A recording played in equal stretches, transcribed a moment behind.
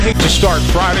hate to start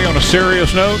Friday on a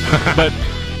serious note, but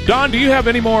Don, do you have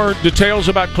any more details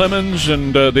about Clemens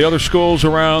and the other schools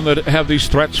around that have these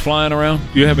threats flying around?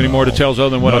 Do you have any more details other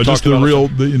than what I talked about?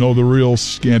 Just the real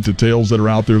scant details that are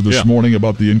out there this morning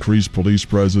about the increased police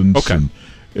presence. Okay.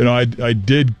 And, I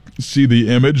did see the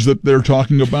image that they're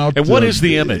talking about. And what is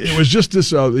the image? It was just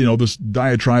this, this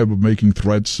diatribe of making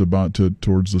threats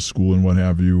towards the school and what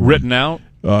have you. Written out?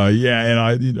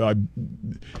 And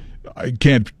I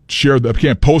can't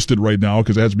post it right now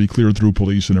because it has to be cleared through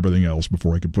police and everything else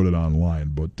before I can put it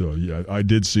online. But I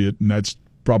did see it, and that's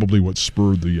probably what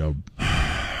spurred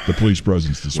the police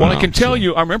presence this morning. Well, I can tell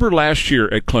you, I remember last year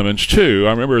at Clemens, too. I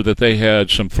remember that they had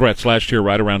some threats last year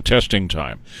right around testing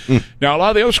time. Now, a lot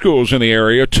of the other schools in the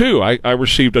area, too, I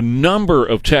received a number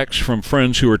of texts from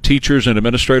friends who are teachers and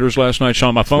administrators last night.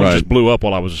 Sean, my phone just blew up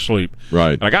while I was asleep.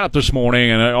 Right. And I got up this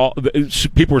morning,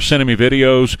 and people were sending me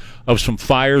videos of some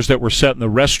fires that were set in the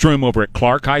restroom over at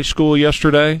Clark High School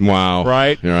yesterday. Wow.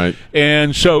 Right? Right.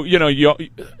 And so,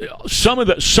 some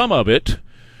of it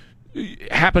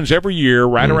happens every year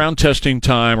right around testing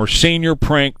time or senior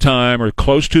prank time or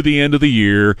close to the end of the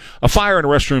year. A fire in a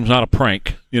restroom is not a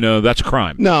prank. That's a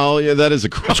crime. No, yeah, that is a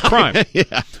crime. That's a crime.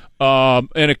 Yeah.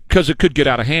 And because it could get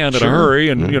out of hand in a hurry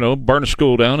and, burn a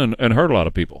school down and hurt a lot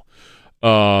of people.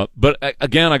 But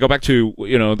again, I go back to,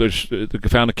 they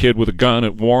found a kid with a gun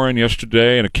at Warren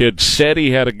yesterday, and a kid said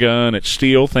he had a gun at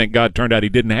Steele. Thank God, turned out he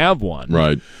didn't have one.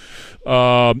 Right.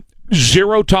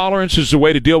 Zero tolerance is the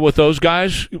way to deal with those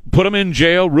guys. Put them in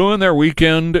jail, ruin their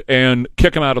weekend, and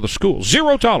kick them out of the school.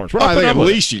 Zero tolerance. I think at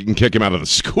least you can kick him out of the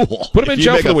school. Put them in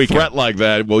jail for the weekend. If you make a threat like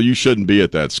that, well, you shouldn't be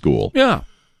at that school. Yeah.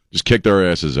 Just kick their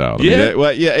asses out. Yeah.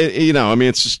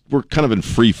 It's just, we're kind of in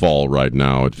free fall right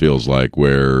now, it feels like,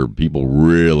 where people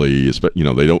really,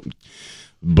 they don't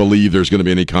believe there's going to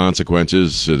be any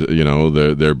consequences.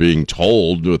 They're being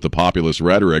told with the populist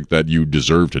rhetoric that you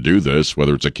deserve to do this,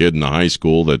 whether it's a kid in a high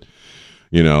school that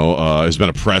has been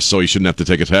oppressed, so he shouldn't have to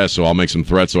take a test, so I'll make some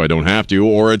threats so I don't have to,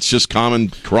 or it's just common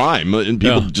crime, and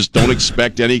people just don't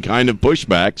expect any kind of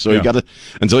pushback, so you got to,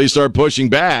 until you start pushing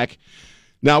back.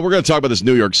 Now, we're going to talk about this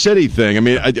New York City thing. I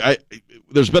mean,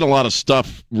 there's been a lot of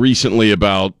stuff recently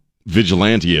about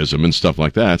vigilantism and stuff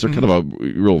like that. It's kind of a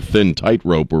real thin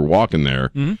tightrope we're walking there.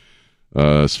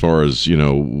 As far as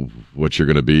what you're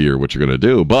going to be or what you're going to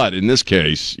do, but in this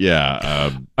case,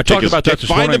 I talked about that this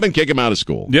morning. Find him and kick him out of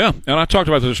school. Yeah, and I talked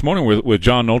about this morning with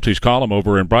John Nolte's column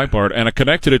over in Breitbart, and I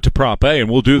connected it to Prop A, and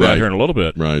we'll do that here in a little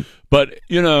bit. Right, but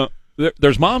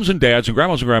there's moms and dads and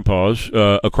grandmas and grandpas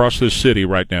across this city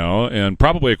right now, and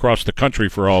probably across the country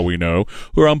for all we know,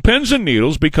 who are on pins and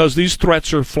needles because these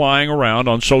threats are flying around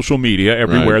on social media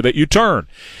everywhere that you turn.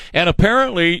 And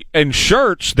apparently, in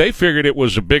shirts, they figured it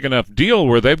was a big enough deal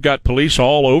where they've got police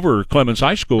all over Clemens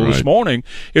High School this morning,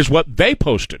 is what they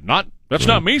posted. That's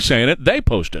not me saying it. They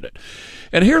posted it.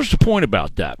 And here's the point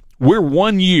about that. We're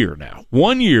 1 year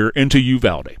into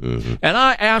Uvalde. And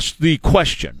I asked the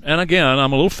question, and again,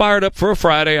 I'm a little fired up for a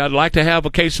Friday. I'd like to have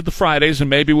a case of the Fridays, and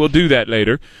maybe we'll do that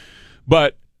later.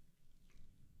 But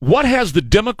what has the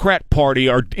Democrat Party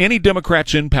or any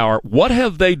Democrats in power, what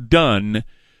have they done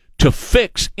to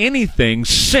fix anything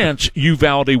since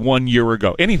Uvalde 1 year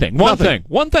ago? Anything. One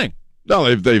thing.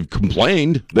 No, they've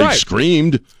complained. They've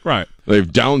screamed. Right.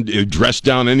 They've dressed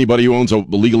down anybody who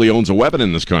legally owns a weapon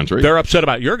in this country. They're upset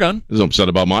about your gun. They're upset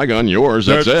about my gun, yours.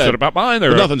 They're that's upset it. about mine.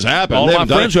 But nothing's happened. All my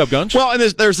friends who have guns. Well, and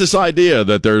there's this idea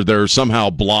that they're somehow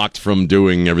blocked from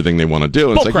doing everything they want to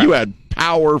do. It's like you had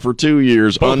power for 2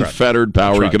 years, unfettered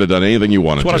power. You could have done anything you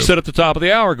wanted to. That's what I said at the top of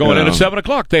the hour going in at 7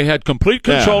 o'clock. They had complete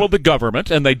control of the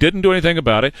government, and they didn't do anything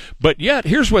about it. But yet,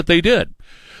 here's what they did.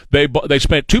 They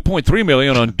spent $2.3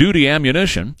 million on duty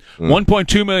ammunition,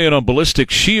 $1.2 million on ballistic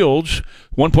shields,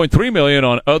 $1.3 million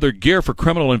on other gear for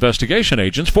criminal investigation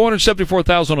agents,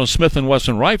 $474,000 on Smith &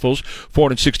 Wesson rifles,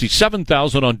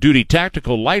 $467,000 on duty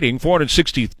tactical lighting,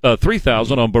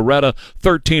 $463,000 on Beretta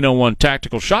 1301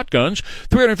 tactical shotguns,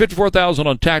 $354,000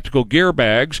 on tactical gear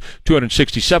bags,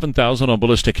 $267,000 on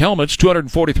ballistic helmets,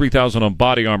 $243,000 on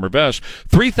body armor vests,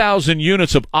 3,000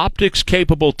 units of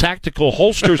optics-capable tactical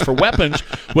holsters for weapons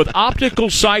with optical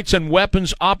sights and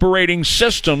weapons operating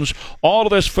systems. All of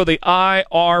this for the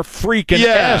IR freaking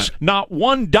S. Not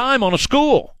one dime on a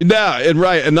school. Yeah,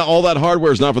 and all that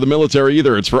hardware is not for the military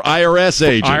either. It's for IRS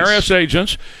agents. IRS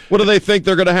agents. What do they think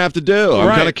they're going to have to do?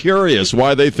 I'm kind of curious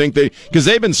why they think because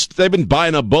they've been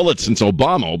buying up bullets since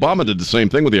Obama. Obama did the same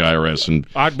thing with the IRS and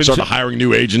started hiring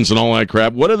new agents and all that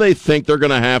crap. What do they think they're going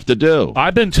to have to do?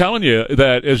 I've been telling you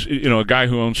that as a guy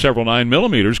who owns several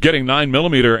 9mm, getting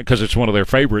 9mm because it's one of their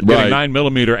favorite. Getting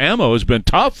 9mm ammo has been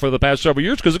tough for the past several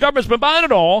years because the government's been buying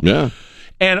it all. Yeah.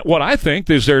 And what I think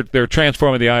is they're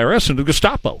transforming the IRS into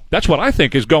Gestapo. That's what I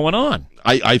think is going on.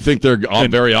 I think they're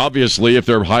very obviously, if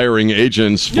they're hiring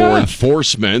agents for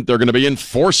enforcement, they're going to be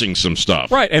enforcing some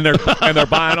stuff. Right, and they're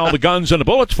buying all the guns and the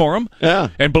bullets for them,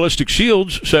 and ballistic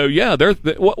shields. So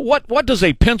what does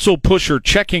a pencil pusher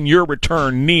checking your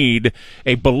return need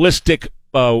a ballistic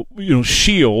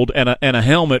shield and a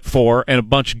helmet for and a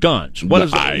bunch of guns? What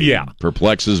is that?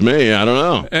 Perplexes me. I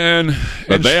don't know.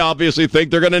 But they obviously think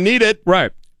they're going to need it.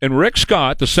 Right. And Rick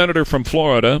Scott, the senator from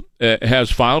Florida,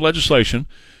 has filed legislation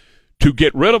to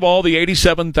get rid of all the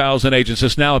 87,000 agents.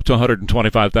 It's now up to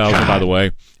 125,000, by the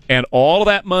way. And all of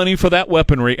that money for that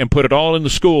weaponry and put it all in the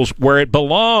schools where it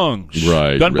belongs.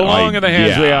 Right. Doesn't belong in the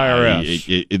hands of the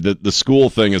IRS. The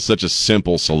school thing is such a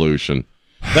simple solution.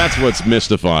 That's what's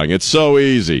mystifying. It's so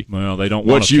easy. Well, they don't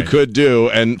want what you could do,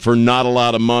 and for not a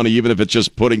lot of money, even if it's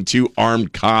just putting 2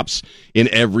 armed cops in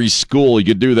every school, you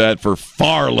could do that for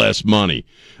far less money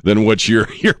than what you're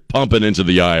pumping into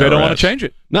the IRS. They don't want to change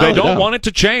it. No, they don't want it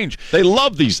to change. They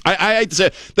love these. I hate to say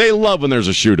it, they love when there's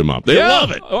a shoot 'em up. They love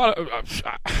it.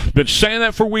 I've been saying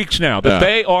that for weeks now, that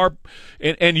they are,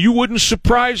 and you wouldn't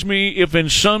surprise me if in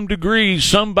some degree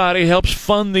somebody helps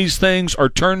fund these things or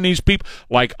turn these people,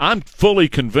 like I'm fully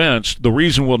convinced the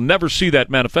reason we'll never see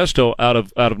that manifesto out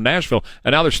of Nashville,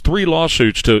 and now there's 3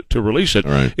 lawsuits to release it,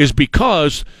 is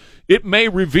because it may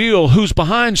reveal who's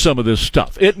behind some of this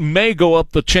stuff. It may go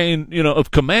up the chain,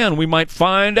 of command. We might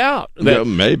find out that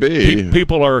maybe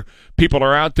people are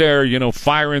out there,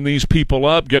 firing these people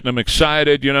up, getting them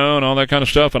excited, and all that kind of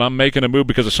stuff. And I'm making a move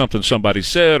because of something somebody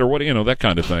said or what, that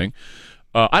kind of thing.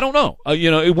 I don't know.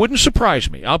 It wouldn't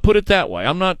surprise me. I'll put it that way.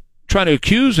 I'm not trying to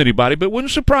accuse anybody, but it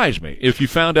wouldn't surprise me if you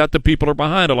found out that people are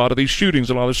behind a lot of these shootings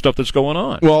and all this stuff that's going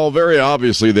on. Well, very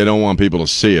obviously they don't want people to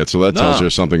see it, so that tells you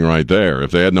something right there.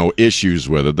 If they had no issues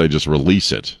with it, they just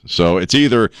release it. So it's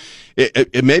either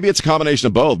maybe it's a combination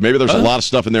of both. Maybe there's a lot of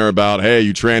stuff in there about, hey,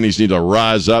 you trannies need to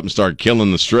rise up and start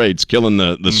killing the straights, killing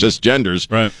the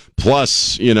cisgenders. Right.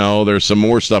 Plus, there's some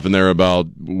more stuff in there about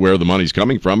where the money's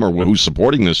coming from or who's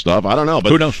supporting this stuff. I don't know.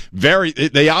 But who knows?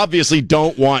 They obviously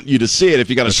don't want you to see it if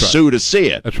you got to sue to see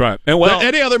it. That's right. And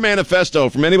any other manifesto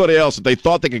from anybody else, if they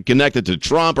thought they could connect it to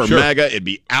Trump or MAGA, it'd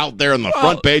be out there on the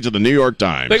front page of the New York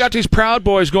Times. They got these Proud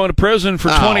Boys going to prison for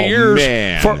 20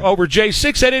 years for over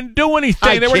J6. They didn't do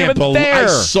anything. They weren't even there. I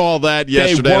saw that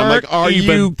yesterday. I'm like, are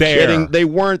you kidding? They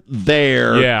weren't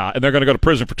there. Yeah, and they're going to go to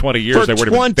prison for 20 years. For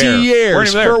 20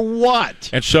 years. For what?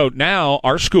 And so now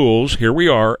our schools, here we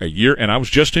are, a year, and I was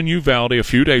just in Uvalde a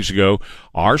few days ago.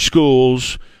 Our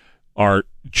schools are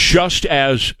just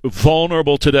as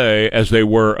vulnerable today as they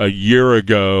were a year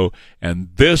ago, and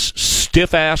this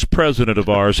stiff-ass president of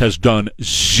ours has done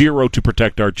zero to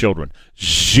protect our children.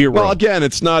 Zero. Well, again,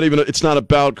 it's not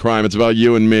about crime. It's about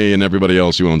you and me and everybody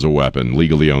else who owns a weapon,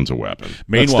 legally owns a weapon.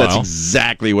 Meanwhile, that's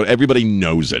exactly what everybody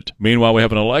knows it. Meanwhile, we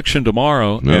have an election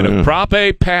tomorrow, and if Prop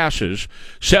A passes,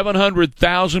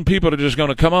 700,000 people are just going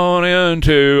to come on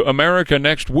into America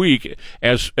next week.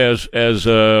 As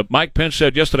Mike Pence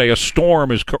said yesterday, a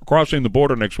storm is crossing the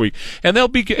border next week, and they'll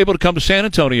be able to come to San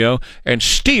Antonio and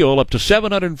steal up to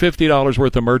 $750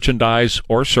 worth of merchandise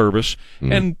or service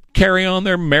and carry on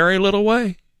their merry little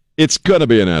way. It's going to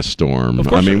be an S storm.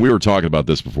 I mean, we were talking about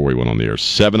this before we went on the air.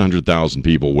 700,000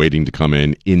 people waiting to come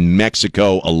in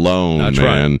Mexico alone. That's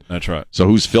man. Right. That's right. So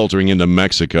who's filtering into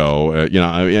Mexico? I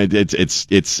mean,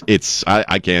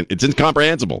 I can't. It's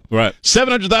incomprehensible. Right.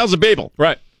 700,000 people.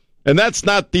 Right. And that's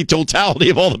not the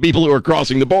totality of all the people who are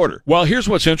crossing the border. Well, here's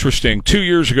what's interesting. 2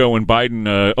 years ago when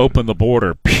Biden opened the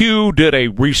border, Pew did a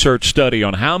research study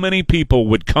on how many people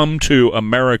would come to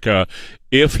America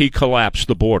if he collapsed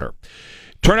the border.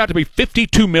 Turned out to be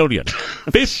 52 million.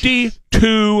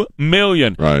 52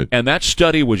 million. Right. And that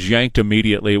study was yanked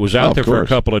immediately. It was out there for a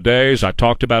couple of days. I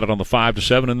talked about it on the 5 to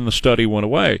 7, and then the study went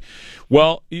away.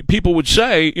 Well, people would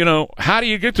say, how do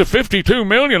you get to 52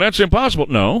 million? That's impossible.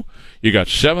 No. You got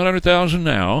 700,000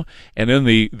 now, and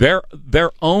then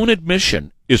their own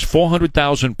admission is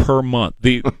 400,000 per month.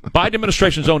 The Biden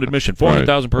administration's own admission,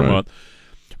 400,000 per month.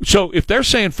 So if they're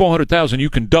saying 400,000, you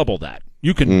can double that.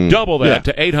 You can double that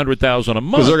to 800,000 a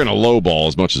month. Because they're going to lowball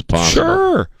as much as possible.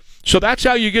 Sure. So that's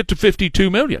how you get to 52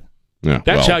 million. Yeah,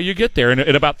 that's how you get there.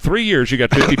 In about 3 years, you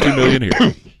got 52 million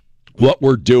here. What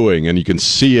we're doing, and you can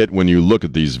see it when you look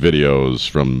at these videos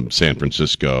from San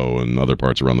Francisco and other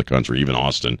parts around the country, even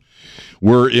Austin,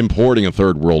 we're importing a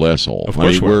third world S-hole. Of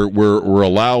course we're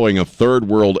allowing a third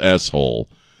world S-hole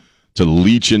to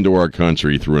leach into our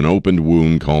country through an opened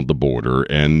wound called the border,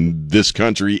 and this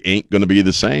country ain't going to be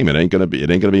the same. It ain't going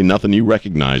to be nothing you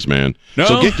recognize, man. No.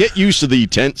 So get used to the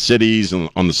tent cities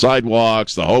on the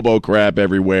sidewalks, the hobo crap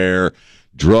everywhere,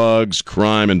 drugs,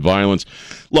 crime, and violence.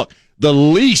 Look, the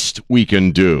least we can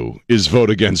do is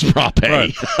vote against Prop A.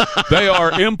 Right. They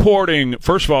are importing,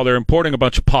 first of all, they're importing a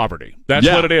bunch of poverty. That's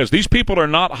what it is. These people are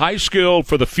not high-skilled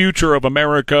for the future of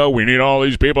America. We need all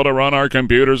these people to run our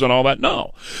computers and all that.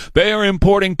 No. They are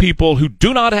importing people who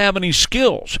do not have any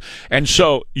skills. And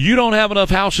so you don't have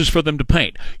enough houses for them to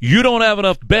paint. You don't have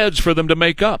enough beds for them to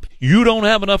make up. You don't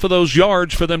have enough of those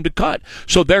yards for them to cut.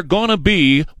 So they're going to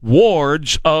be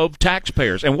wards of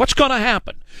taxpayers. And what's going to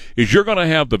happen is you're going to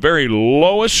have the very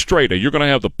lowest strata. You're going to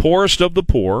have the poorest of the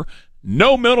poor,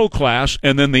 no middle class,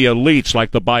 and then the elites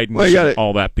like the Bidens and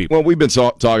all that people. Well, we've been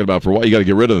talking about for a while. You got to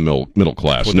get rid of the middle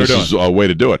class, and this is a way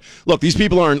to do it. Look, these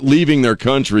people aren't leaving their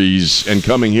countries and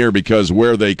coming here because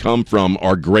where they come from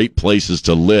are great places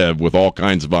to live with all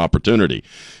kinds of opportunity.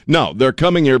 No, they're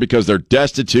coming here because they're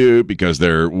destitute, because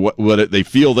they're they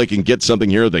feel they can get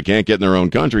something here they can't get in their own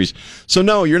countries. So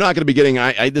no, you're not going to be getting.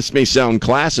 This may sound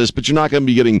classist, but you're not going to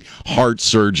be getting heart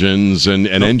surgeons and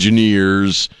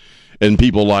engineers and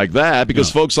people like that, because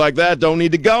folks like that don't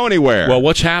need to go anywhere. Well,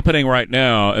 what's happening right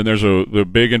now, and there's the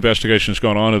big investigation that's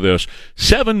going on to this,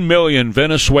 7 million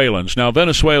Venezuelans. Now,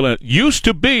 Venezuela used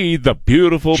to be the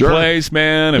beautiful place,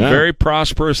 man, and very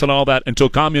prosperous and all that until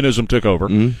communism took over.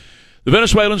 Mm-hmm. The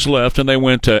Venezuelans left, and they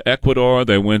went to Ecuador,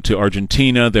 they went to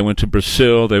Argentina, they went to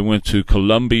Brazil, they went to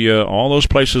Colombia, all those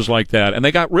places like that. And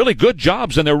they got really good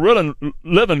jobs, and they're really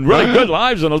living really good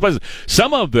lives in those places.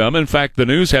 Some of them, in fact, the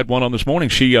news had one on this morning.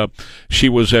 She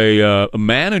was a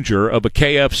manager of a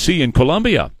KFC in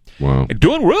Colombia. Wow. And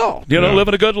doing well,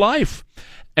 living a good life.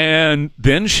 And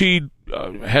then she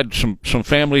had some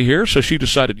family here, so she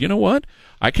decided, you know what?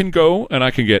 I can go and I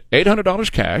can get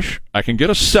 $800 cash. I can get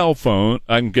a cell phone.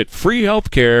 I can get free health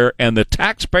care, and the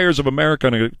taxpayers of America are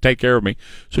going to take care of me.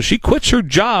 So she quits her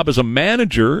job as a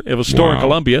manager of a store in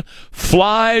Colombia,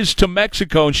 flies to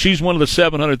Mexico, and she's one of the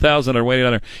 700,000 that are waiting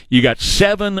on her. You got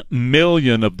 7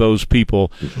 million of those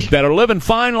people that are living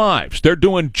fine lives. They're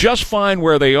doing just fine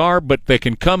where they are, but they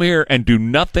can come here and do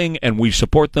nothing, and we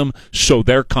support them, so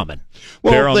they're coming.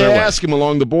 Well, they ask them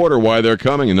along the border why they're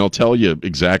coming, and they'll tell you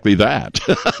exactly that.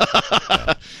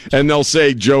 And they'll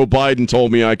say, Joe Biden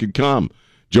told me I could come.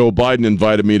 Joe Biden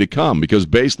invited me to come, because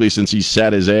basically since he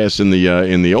sat his ass in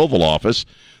the Oval Office,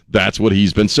 that's what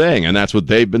he's been saying, and that's what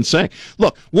they've been saying.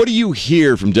 Look, what do you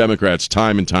hear from Democrats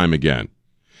time and time again?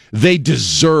 They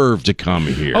deserve to come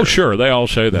here. Oh, sure. They all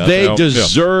say that. They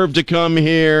deserve to come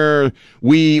here.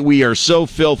 We are so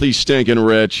filthy, stinking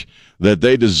rich that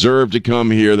they deserve to come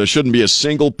here. There shouldn't be a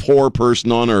single poor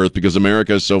person on earth because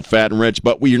America is so fat and rich.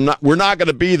 But we're not going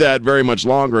to be that very much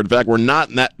longer. In fact, we're not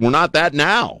that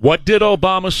now. What did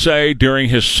Obama say during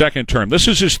his second term? This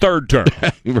is his third term.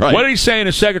 Right. What did he say in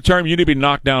his second term? You need to be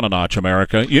knocked down a notch,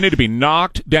 America. You need to be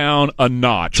knocked down a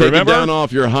notch. Take Remember? it down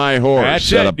off your high horse.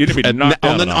 That's it. You need to be knocked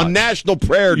down a notch. On National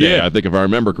Prayer Day, I think, if I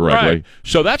remember correctly. Right.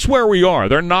 So that's where we are.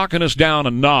 They're knocking us down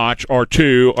a notch or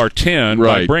 2 or 10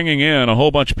 by bringing in a whole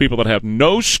bunch of people that have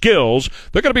no skills.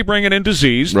 They're going to be bringing in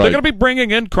disease. They're going to be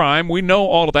bringing in crime. We know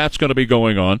all of that's going to be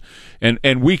going on,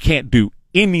 and we can't do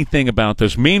anything about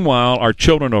this. Meanwhile, our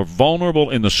children are vulnerable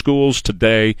in the schools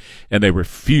today, and they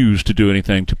refuse to do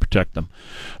anything to protect them.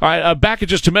 All right, back in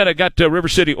just a minute. Got River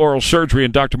City Oral Surgery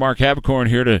and Dr. Mark Havicorn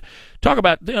here to talk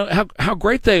about how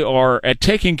great they are at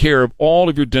taking care of all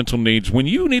of your dental needs. When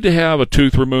you need to have a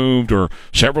tooth removed or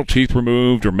several teeth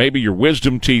removed, or maybe your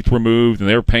wisdom teeth removed and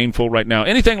they're painful right now,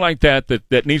 anything like that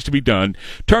needs to be done,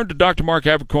 turn to Dr. Mark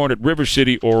Havicorn at River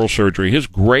City Oral Surgery. His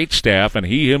great staff and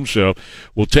he himself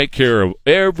will take care of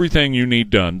everything you need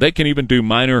done. They can even do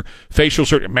minor facial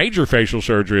surgery, major facial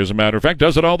surgery, as a matter of fact,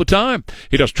 does it all the time.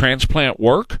 He does transplant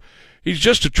work. He's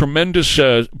just a tremendous,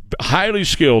 highly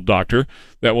skilled doctor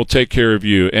that will take care of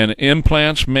you. And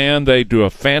implants, man, they do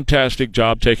a fantastic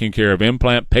job taking care of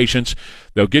implant patients.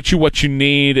 They'll get you what you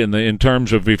need in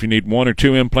terms of if you need 1 or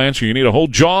 2 implants or you need a whole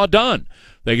jaw done.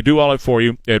 They can do all it for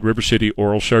you at River City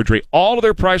Oral Surgery. All of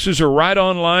their prices are right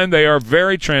online. They are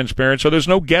very transparent, so there's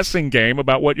no guessing game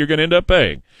about what you're going to end up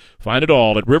paying. Find it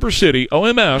all at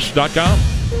rivercityoms.com.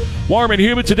 Warm and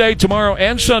humid today, tomorrow,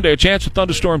 and Sunday. A chance of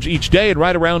thunderstorms each day and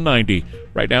right around 90.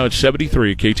 Right now it's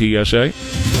 73 KTSA.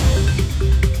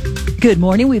 Good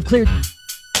morning. We've cleared.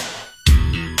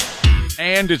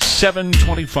 And it's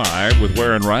 7:25 with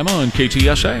Ware and Rima on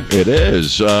KTSA. It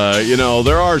is.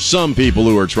 There are some people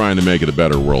who are trying to make it a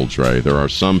better world, Trey. There are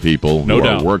some people who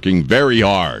are working very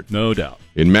hard. No doubt.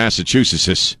 In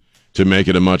Massachusetts to make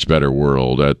it a much better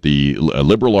world at the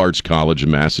Liberal Arts College in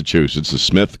Massachusetts, the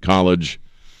Smith College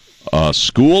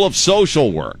School of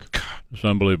Social Work. It's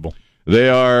unbelievable. They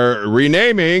are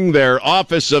renaming their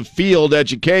Office of Field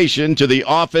Education to the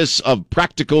Office of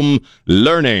Practicum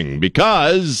Learning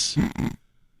because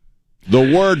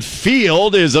the word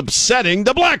field is upsetting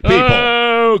the black people.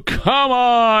 Oh, come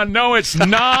on. No, it's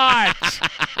not.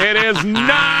 It is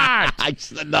not.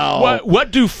 No.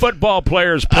 What do football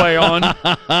players play on? What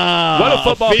a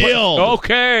football field.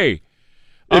 Okay.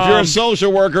 If you're a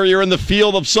social worker, you're in the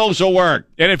field of social work.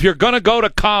 And if you're going to go to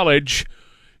college,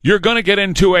 you're going to get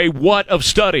into a what of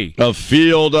study? A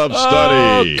field of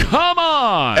study. Oh, come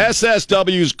on.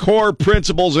 SSW's core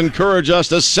principles encourage us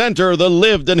to center the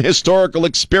lived and historical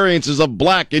experiences of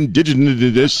black,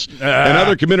 indigenous, and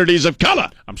other communities of color.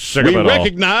 I'm sick of it all. We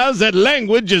recognize that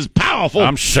language is powerful.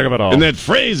 I'm sick of it all. And that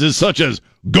phrases such as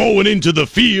going into the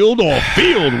field or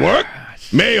field work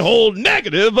may hold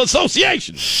negative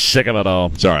associations. Sick of it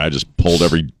all. Sorry, I just pulled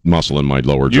every muscle in my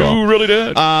lower jaw. You really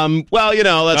did? Well,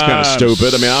 that's kind of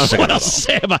stupid. I mean, I don't know what else to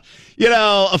say about.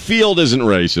 A field isn't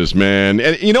racist, man.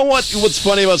 And you know what's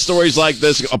funny about stories like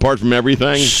this, apart from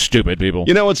everything? Stupid people.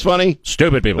 You know what's funny?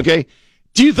 Stupid people. Okay.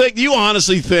 Do you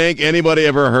honestly think anybody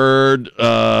ever heard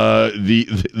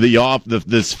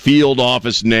this field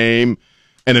office name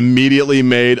and immediately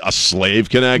made a slave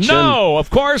connection? No, of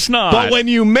course not. But when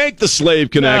you make the slave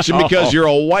connection because you're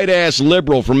a white-ass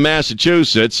liberal from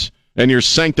Massachusetts and you're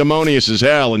sanctimonious as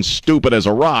hell and stupid as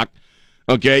a rock,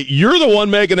 okay, you're the one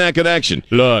making that connection.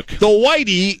 Look. The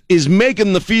whitey is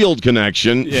making the field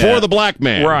connection for the black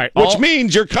man. Right. Which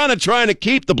means you're kind of trying to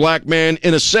keep the black man,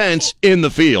 in a sense, in the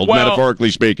field,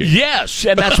 metaphorically speaking. Yes,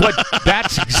 and that's what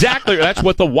that's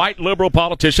what the white liberal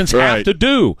politicians have to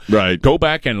do. Right. Go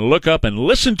back and look up and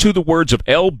listen to the words of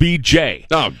LBJ.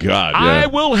 Oh, God, I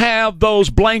will have those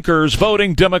blankers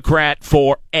voting Democrat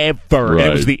forever. Right.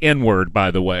 It was the N-word,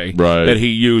 by the way, Right. that he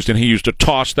used, and he used to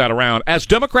toss that around. As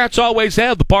Democrats always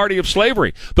have, the party of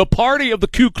slavery, the party of the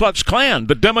Ku Klux Klan,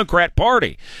 the Democrat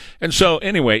Party. And so,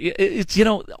 anyway, it's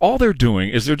all they're doing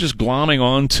is they're just glomming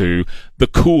onto the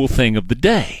cool thing of the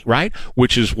day, right?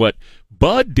 Which is what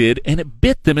Bud did, and it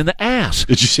bit them in the ass.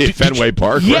 Did you see at Fenway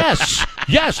Park? Yes.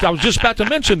 Yes, I was just about to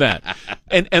mention that.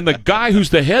 And the guy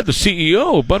who's the head, the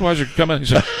CEO of Budweiser, come out and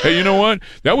said, hey, you know what?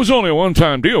 That was only a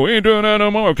one-time deal. We ain't doing that no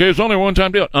more, okay? It's only a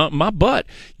one-time deal. My butt.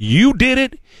 You did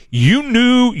it. You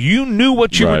knew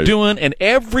what you were doing, and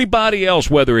everybody else,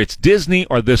 whether it's Disney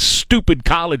or this stupid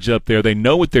college up there, they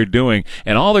know what they're doing,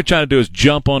 and all they're trying to do is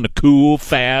jump on the cool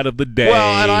fad of the day.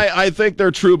 Well, and I think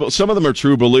they're true, but some of them are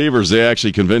true believers. They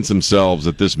actually convince themselves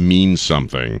that this means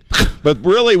something. But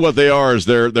really what they are is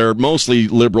they're mostly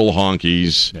liberal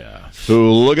honkies. Yeah.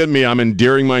 Who look at me, I'm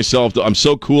endearing myself I'm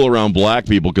so cool around black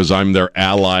people because I'm their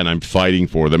ally and I'm fighting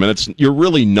for them. And you're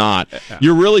really not.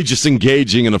 You're really just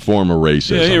engaging in a form of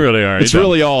racism. Yeah, you really are. It's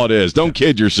really all it is. Don't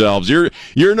kid yourselves. You're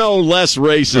no less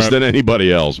racist than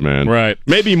anybody else, man. Right.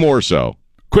 Maybe more so.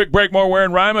 Quick break, more Ware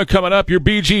and Rima coming up. Your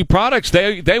BG products,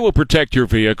 they will protect your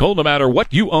vehicle no matter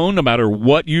what you own, no matter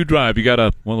what you drive. You got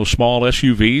one of those small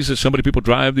SUVs that so many people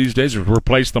drive these days to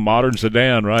replace the modern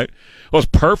sedan, right? Well, it's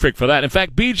perfect for that. In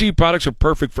fact, BG products are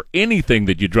perfect for anything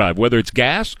that you drive, whether it's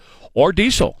gas or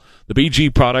diesel. The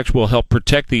BG products will help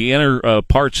protect the inner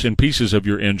parts and pieces of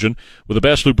your engine with the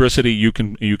best lubricity you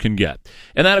can get.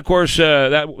 And that, of course,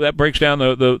 that breaks down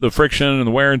the friction and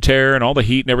the wear and tear and all the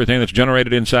heat and everything that's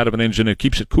generated inside of an engine. It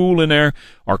keeps it cool in there,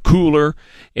 or cooler,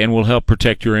 and will help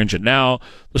protect your engine. Now,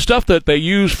 the stuff that they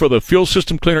use for the fuel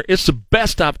system cleaner, it's the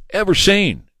best I've ever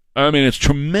seen. I mean, it's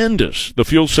tremendous, the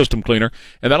fuel system cleaner,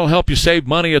 and that'll help you save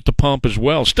money at the pump as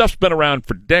well. Stuff's been around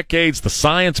for decades. The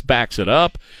science backs it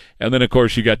up. And then, of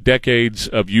course, you got decades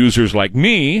of users like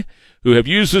me who have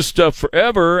used this stuff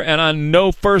forever, and I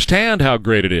know firsthand how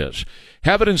great it is.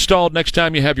 Have it installed next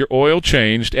time you have your oil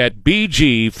changed at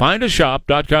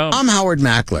bgfindashop.com. I'm Howard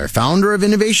Mackler, founder of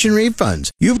Innovation Refunds.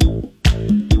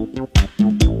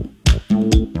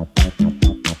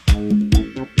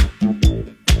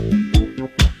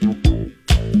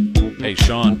 Hey,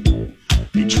 Sean.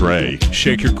 Hey, Trey.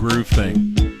 Shake your groove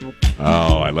thing.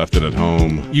 Oh, I left it at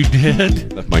home. You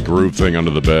did? Left my groove thing under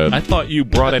the bed. I thought you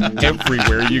brought it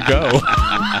everywhere you go.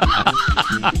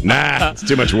 Nah, it's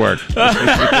too much work.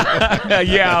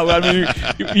 Yeah, I mean,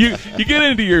 you get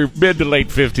into your mid to late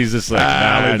 50s. It's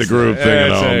like, the groove thing at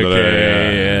home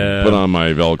today. Yeah. Put on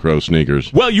my Velcro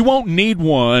sneakers. Well, you won't need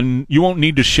one. You won't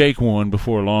need to shake one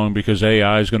before long because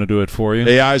AI is going to do it for you.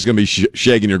 AI is going to be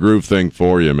shaking your groove thing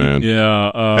for you, man.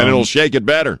 Yeah. And it'll shake it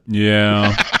better.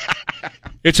 Yeah.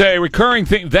 It's a recurring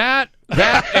theme. That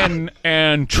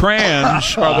and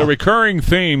trans are the recurring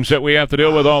themes that we have to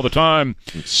deal with all the time.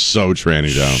 It's so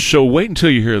tranny down. So wait until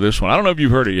you hear this one. I don't know if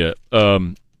you've heard it yet.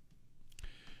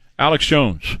 Alex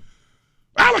Jones.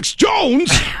 Alex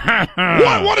Jones?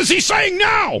 What is he saying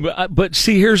now? But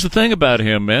see, here's the thing about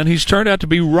him, man. He's turned out to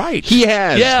be right. He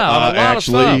has. Yeah, on a lot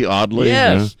actually, of stuff. oddly.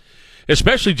 Yes. Yeah.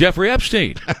 Especially Jeffrey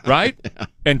Epstein, right?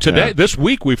 And today, this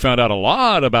week, we found out a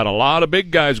lot about a lot of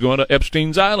big guys going to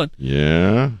Epstein's Island.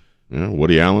 Yeah.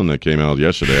 Woody Allen that came out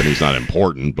yesterday, and he's not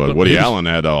important, but Woody Allen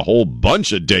had a whole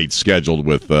bunch of dates scheduled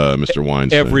with Mr.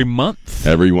 Weinstein. Every month.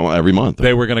 Every month.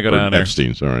 They were going to go down there.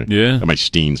 Epstein, sorry. Yeah. Got my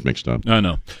Steens mixed up. I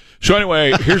know. So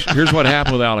anyway, here's what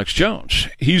happened with Alex Jones.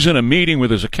 He's in a meeting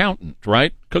with his accountant,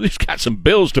 right? Because he's got some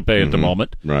bills to pay at the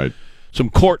moment. Right. Some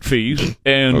court fees.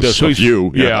 And so he's...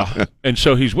 Yeah. And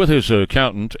so he's with his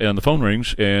accountant, and the phone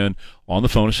rings, and on the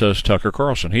phone it says Tucker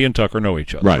Carlson. He and Tucker know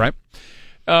each other, right?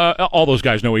 All those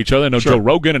guys know each other. They know Joe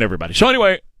Rogan and everybody. So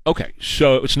anyway, okay.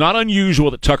 So it's not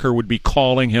unusual that Tucker would be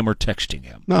calling him or texting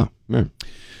him. No. Yeah.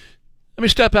 Let me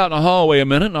step out in the hallway a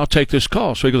minute, and I'll take this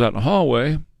call. So he goes out in the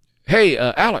hallway. Hey,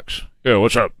 Alex. Yeah,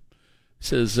 what's up? He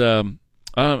says, I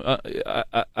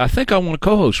think I want to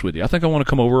co-host with you. I think I want to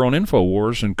come over on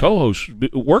InfoWars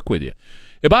and work with you.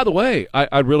 And by the way,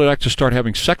 I'd really like to start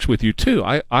having sex with you, too.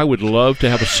 I would love to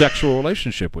have a sexual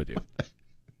relationship with you.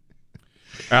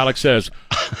 Alex says,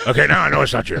 okay, now I know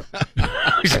it's not you.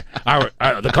 He said,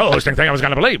 the co-hosting thing I was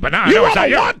going to believe, but now I know it's not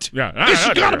you. What? Yeah, this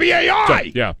has got to be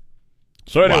AI.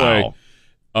 So anyway,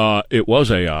 it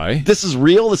was AI. This is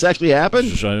real? This actually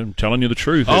happened? I'm telling you the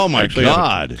truth. Oh, my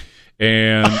God. Happened.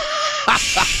 And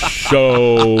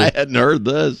so... I hadn't heard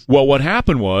this. Well, what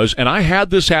happened was, and I had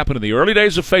this happen in the early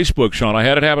days of Facebook, Sean. I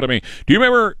had it happen to me. Do you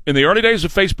remember in the early days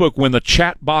of Facebook when the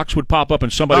chat box would pop up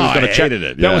and somebody was going to chat? I hated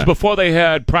it. That was before they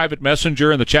had private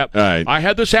messenger and the chat. Right. I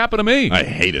had this happen to me. I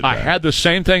hated I that. had the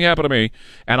same thing happen to me,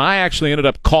 and I actually ended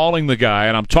up calling the guy,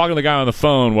 and I'm talking to the guy on the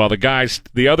phone while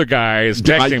the other guy is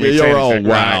texting me. Saying,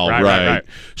 right.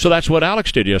 So that's what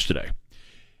Alex did yesterday.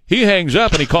 He hangs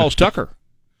up and he calls Tucker.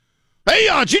 Hey,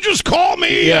 did you just call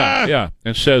me? Yeah.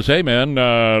 And says, hey, man,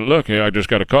 look, I just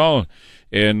got a call,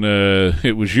 and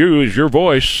it was your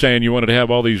voice saying you wanted to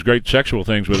have all these great sexual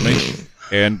things with me.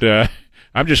 And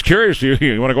I'm just curious,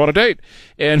 you want to go on a date?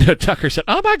 And Tucker said,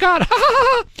 oh, my God.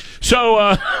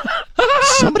 So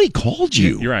somebody called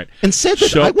you. You're right. And said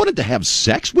that I wanted to have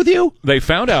sex with you? They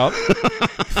found out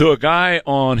through a guy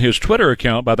on his Twitter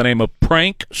account by the name of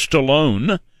Prank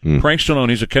Stallone. Prank Stallone,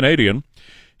 he's a Canadian.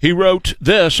 He wrote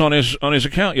this on his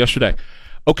account yesterday.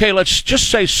 Okay, let's just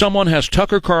say someone has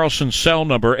Tucker Carlson's cell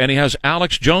number and he has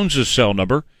Alex Jones's cell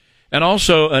number and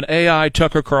also an AI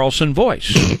Tucker Carlson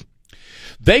voice.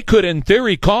 They could, in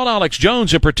theory, call Alex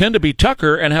Jones and pretend to be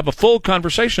Tucker and have a full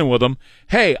conversation with him.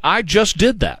 Hey, I just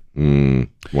did that.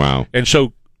 Wow. And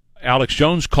so Alex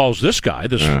Jones calls this guy,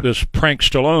 this Prank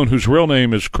Stallone, whose real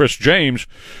name is Chris James,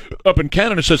 up in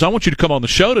Canada and says, I want you to come on the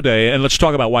show today and let's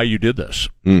talk about why you did this.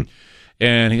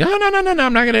 And he goes, no, I'm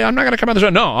not gonna come on the show.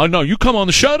 No, you come on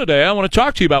the show today. I want to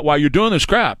talk to you about why you're doing this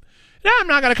crap. No, I'm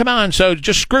not gonna come on. So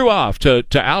just screw off to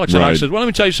Alex. And Alex says, well, let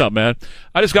me tell you something, man.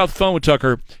 I just got off the phone with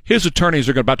Tucker. His attorneys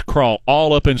are about to crawl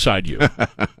all up inside you,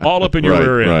 all up in your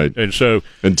rear end. Right.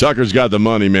 And Tucker's got the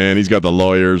money, man. He's got the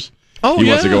lawyers. He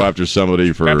wants to go after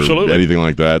somebody for anything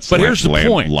like that. But here's the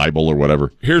point. Libel or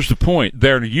whatever. Here's the point.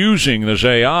 They're using this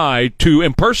AI to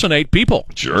impersonate people.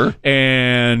 Sure.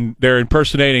 And they're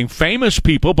impersonating famous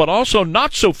people, but also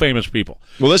not so famous people.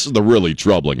 Well, this is the really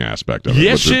troubling aspect of it.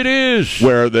 Yes, it is.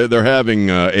 Where they're having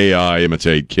AI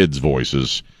imitate kids'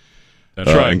 voices.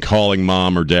 That's right. And calling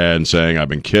mom or dad and saying, I've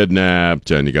been kidnapped,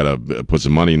 and you got to put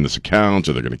some money in this account,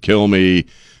 or they're going to kill me.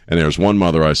 And there's one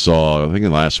mother I saw, I think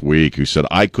last week, who said,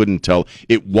 I couldn't tell.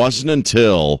 It wasn't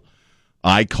until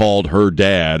I called her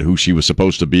dad, who she was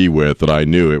supposed to be with, that I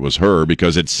knew it was her,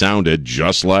 because it sounded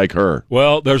just like her.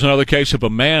 Well, there's another case of a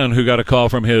man who got a call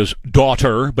from his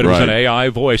daughter, but it was an AI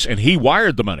voice, and he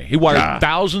wired the money. He wired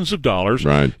thousands of dollars,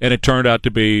 and it turned out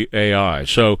to be AI.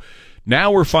 So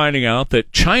now we're finding out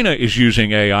that China is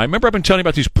using AI. Remember I've been telling you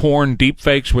about these porn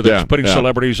deepfakes where they're putting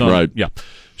celebrities on? Right. Yeah.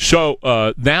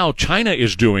 So now China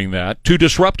is doing that to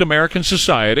disrupt American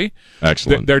society.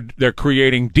 Excellent. They're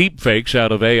creating deep fakes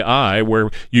out of AI where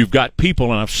you've got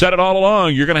people, and I've said it all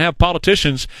along, you're going to have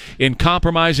politicians in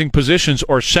compromising positions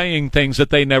or saying things that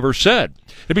they never said.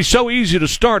 It'd be so easy to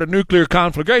start a nuclear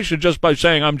conflagration just by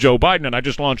saying I'm Joe Biden and I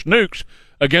just launched nukes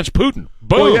against Putin.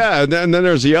 Boom. Well, yeah, and then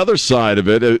there's the other side of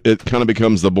it. It kind of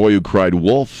becomes the boy who cried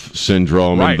wolf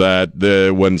syndrome, in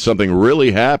that when something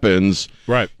really happens,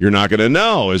 you're not going to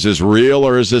know, is this real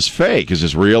or is this fake? Is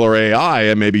this real or AI?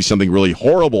 And maybe something really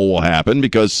horrible will happen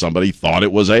because somebody thought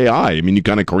it was AI. I mean, you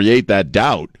kind of create that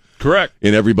doubt. Correct.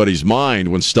 In everybody's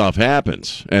mind when stuff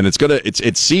happens. And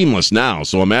it's seamless now.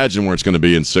 So imagine where it's going to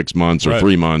be in 6 months or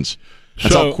 3 months.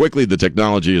 That's how quickly the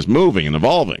technology is moving and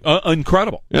evolving.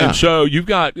 Incredible. Yeah. And so you've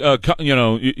got,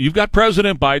 you've got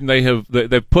President Biden.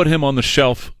 They've put him on the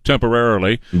shelf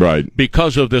temporarily, right,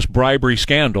 because of this bribery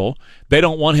scandal. They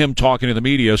don't want him talking to the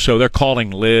media, so they're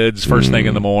calling lids first thing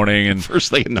in the morning. And first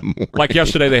thing in the morning. Like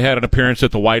yesterday, they had an appearance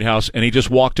at the White House, and he just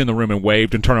walked in the room and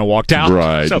waved and turned and walked out.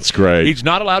 Right, so that's great. He's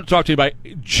not allowed to talk to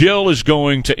anybody. Jill is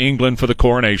going to England for the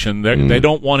coronation. They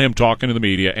don't want him talking to the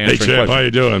media, answering questions. How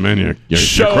you doing, man?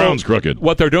 Your crown's crooked.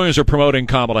 What they're doing is they're promoting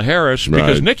Kamala Harris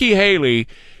because Nikki Haley,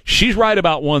 she's right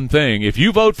about one thing. If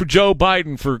you vote for Joe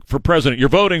Biden for president, you're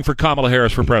voting for Kamala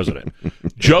Harris for president.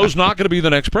 Joe's not going to be the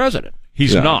next president.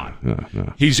 He's not.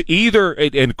 No. He's either,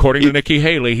 and according to Nikki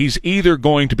Haley, he's either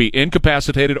going to be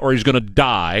incapacitated or he's going to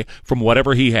die from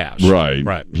whatever he has. Right.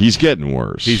 Right. He's getting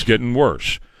worse. He's getting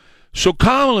worse. So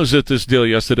Kamala's at this deal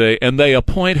yesterday, and they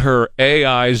appoint her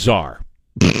AI czar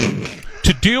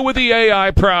to deal with the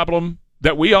AI problem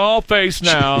that we all face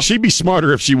now. She'd be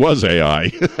smarter if she was AI.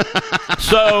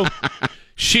 So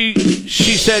she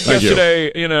said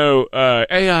yesterday,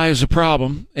 AI is a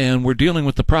problem, and we're dealing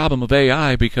with the problem of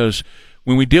AI because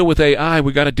when we deal with AI,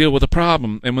 we got to deal with the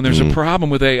problem. And when there's a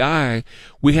problem with AI,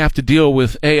 we have to deal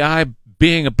with AI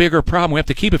being a bigger problem. We have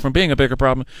to keep it from being a bigger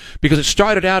problem because it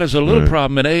started out as a little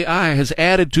problem, and AI has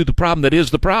added to the problem that is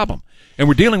the problem. And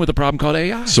we're dealing with a problem called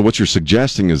AI. So what you're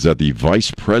suggesting is that the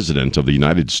vice president of the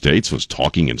United States was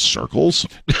talking in circles?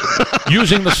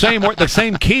 Using the same word, the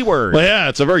same keyword. Well, yeah,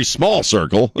 it's a very small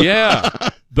circle. Yeah.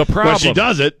 The problem. Well, she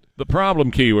does it. The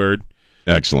problem keyword.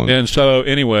 Excellent. And so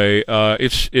anyway,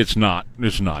 it's not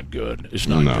good. It's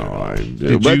not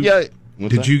good.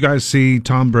 Did you guys see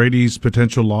Tom Brady's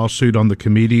potential lawsuit on the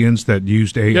comedians that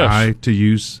used AI to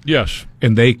use? Yes.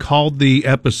 And they called the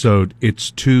episode "It's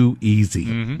Too Easy."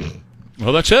 Mm-hmm.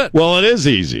 Well, that's it. Well, it is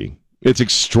easy. It's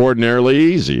extraordinarily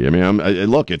easy. I mean,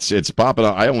 look, it's popping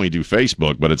up. I only do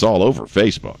Facebook, but it's all over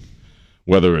Facebook.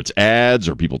 Whether it's ads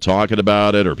or people talking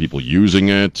about it or people using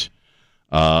it.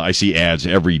 I see ads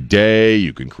every day.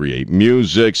 You can create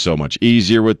music so much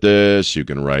easier with this. You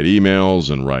can write emails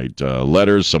and write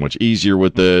letters so much easier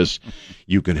with this.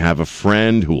 You can have a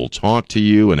friend who will talk to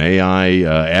you, an AI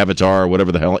avatar,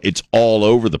 whatever the hell. It's all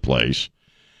over the place.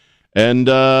 And,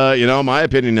 my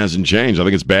opinion hasn't changed. I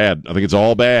think it's bad. I think it's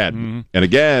all bad. Mm-hmm. And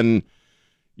again,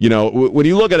 when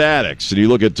you look at addicts and you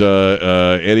look at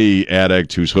any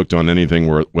addict who's hooked on anything,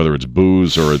 whether it's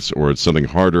booze or it's something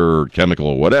harder, or chemical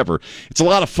or whatever, it's a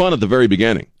lot of fun at the very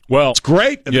beginning. Well, it's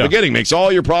great at the beginning, makes all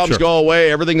your problems go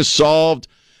away, everything is solved,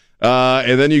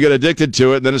 and then you get addicted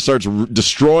to it, and then it starts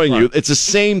destroying you. It's the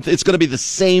same. It's going to be the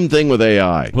same thing with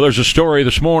AI. Well, there's a story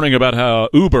this morning about how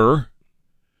Uber.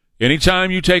 Anytime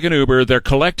you take an Uber, they're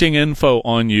collecting info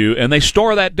on you, and they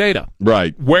store that data.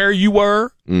 Right. Where you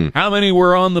were, how many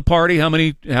were on the party, how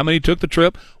many took the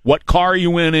trip, what car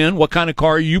you went in, what kind of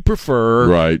car you prefer,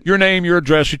 right. Your name, your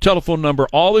address, your telephone number,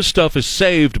 all this stuff is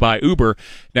saved by Uber.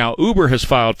 Now, Uber has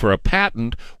filed for a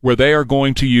patent where they are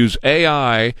going to use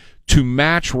AI to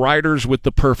match riders with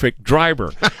the perfect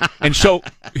driver. And so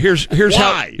here's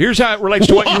how it relates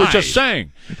to what you were just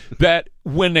saying. That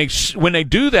when they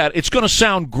do that, it's going to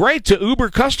sound great to Uber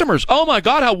customers. Oh my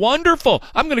God, how wonderful.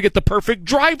 I'm going to get the perfect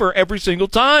driver every single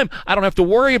time. I don't have to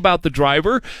worry about the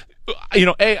driver.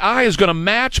 AI is going to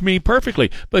match me perfectly.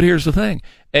 But here's the thing.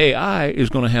 AI is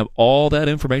going to have all that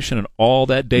information and all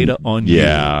that data on you.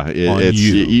 Yeah,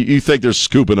 you think they're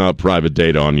scooping up private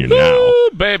data on you now.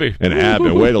 Ooh, baby. And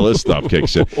wait till this stuff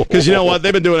kicks in. Because you know what?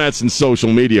 They've been doing that since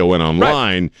social media went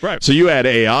online. Right. So you add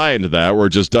AI into that where it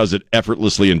just does it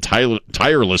effortlessly and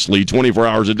tirelessly 24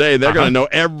 hours a day. They're going to know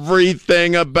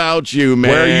everything about you,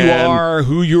 man. Where you are,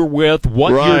 who you're with,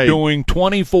 what you're doing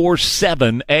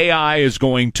 24/7. AI is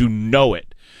going to know it.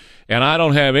 And I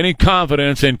don't have any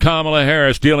confidence in Kamala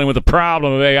Harris dealing with the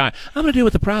problem of AI. I'm going to deal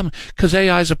with the problem because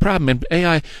AI is a problem. And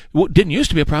AI didn't used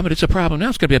to be a problem, but it's a problem now.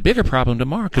 It's going to be a bigger problem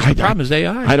tomorrow because the problem is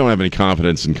AI. I don't have any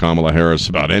confidence in Kamala Harris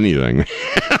about anything.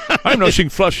 I know she can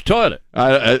flush the toilet.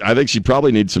 I think she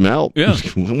probably needs some help. Yeah.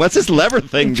 What's this lever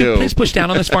thing do? Please push down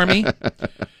on this for me.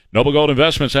 Noble Gold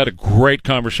Investments had a great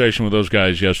conversation with those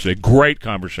guys yesterday. Great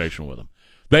conversation with them.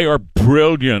 They are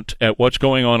brilliant at what's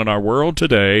going on in our world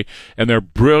today, and they're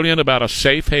brilliant about a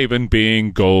safe haven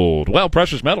being gold. Well,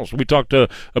 precious metals. We talked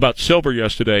about silver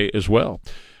yesterday as well.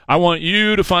 I want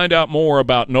you to find out more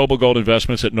about Noble Gold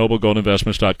Investments at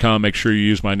noblegoldinvestments.com. Make sure you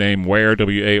use my name, Ware,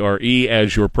 W-A-R-E,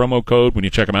 as your promo code when you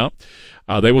check them out.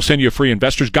 They will send you a free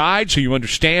investor's guide so you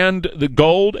understand the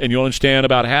gold, and you'll understand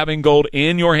about having gold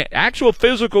in your hand, actual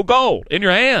physical gold in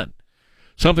your hand,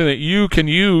 something that you can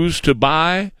use to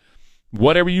buy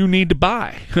whatever you need to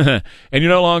buy. And you're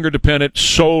no longer dependent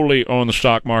solely on the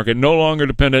stock market, no longer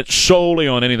dependent solely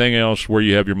on anything else where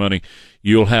you have your money.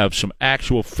 You'll have some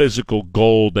actual physical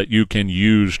gold that you can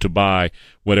use to buy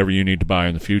whatever you need to buy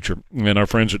in the future. And our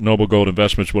friends at Noble Gold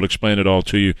Investments will explain it all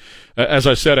to you. As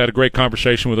I said, I had a great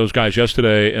conversation with those guys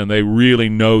yesterday, and they really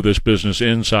know this business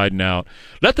inside and out.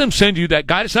 Let them send you that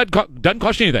guide. It doesn't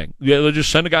cost you anything. They'll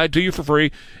just send a guide to you for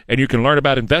free, and you can learn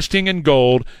about investing in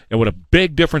gold and what a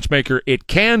big difference maker it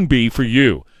can be for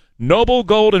you.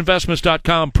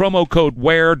 NobleGoldInvestments.com, promo code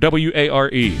WARE,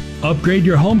 W-A-R-E. Upgrade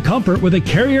your home comfort with a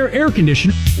Carrier air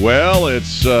conditioner. Well,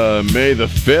 it's May the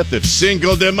 5th. It's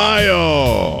Cinco de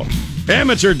Mayo.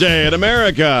 Amateur Day in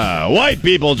America. White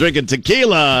people drinking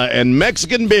tequila and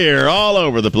Mexican beer all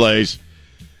over the place.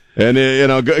 And,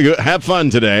 go, have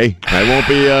fun today. I won't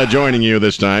be joining you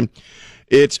this time.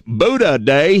 It's Buddha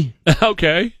Day.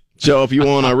 Okay. So if you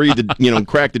want to read the,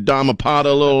 crack the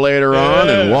Dhammapada a little later on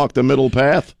and walk the middle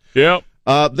path. Yep.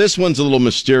 This one's a little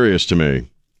mysterious to me.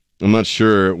 I'm not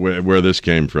sure where this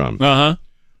came from. Uh-huh.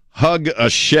 Hug a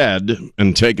shed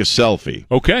and take a selfie.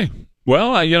 Okay.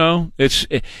 Well, it's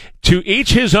to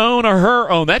each his own or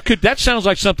her own. That sounds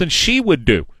like something she would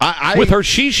do with her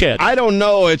she shed. I don't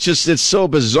know. It's so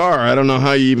bizarre. I don't know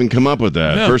how you even come up with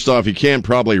that. Yeah. First off, you can't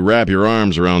probably wrap your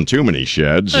arms around too many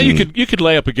sheds. No, you could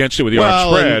lay up against it with your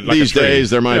arms spread. Like these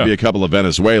days there might be a couple of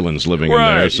Venezuelans living in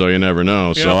there, so you never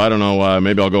know. Yeah. So I don't know.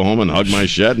 Maybe I'll go home and hug my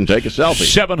shed and take a selfie.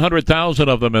 700,000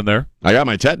 of them in there. I got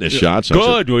my tetanus shots.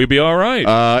 Good. We'll be all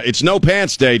right. It's no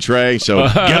pants day, Trey. So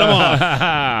get them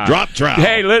off. Drop trout.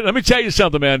 Hey, let me tell you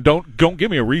something, man. Don't give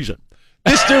me a reason.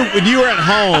 This dude, when you were at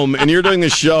home and you're doing the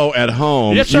show at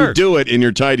home, yes, sir. You do it in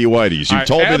your tighty whities. You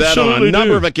told me that on a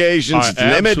number of occasions. It's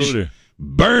an image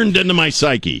burned into my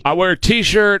psyche. I wear a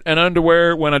T-shirt and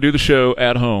underwear when I do the show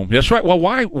at home. That's right. Well,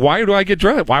 why do I get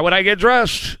dressed? Why would I get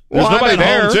dressed? There's nobody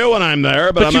there. Home too when I'm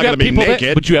there, but I'm not going to be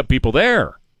naked. But you have people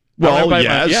there. Well,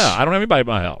 yes. I don't have anybody at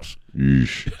my house.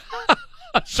 Yeesh.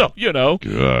 So,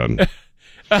 God.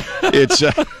 It's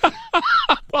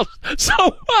well,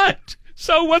 so what?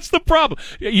 So what's the problem?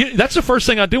 That's the first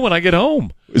thing I do when I get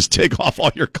home. Is take off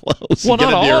all your clothes. Well,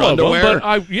 not all of them,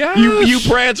 but yes. You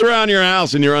prance around your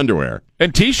house in your underwear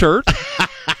and T-shirt.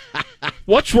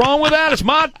 What's wrong with that? It's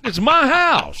my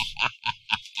house.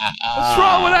 What's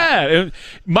wrong with that? And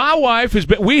my wife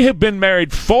we have been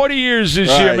married 40 years this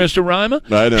year, Mr. Rima.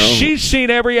 I know. She's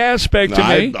seen every aspect of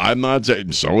me. I'm not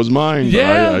saying so is mine.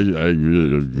 Yeah.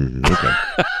 Okay.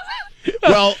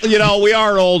 Well, we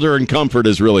are older, and comfort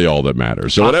is really all that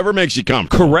matters. So whatever makes you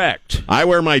comfortable. Correct. I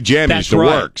wear my jammies to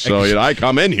work, so I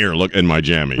come in here in my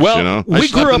jammies. Well, we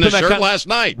grew up in that last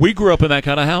night. We grew up in that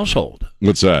kind of household.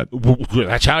 What's that?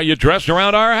 That's how you dressed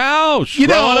around our house.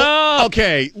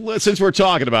 Okay, since we're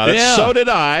talking about it, so did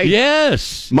I.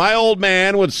 Yes. My old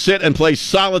man would sit and play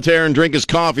solitaire and drink his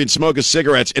coffee and smoke his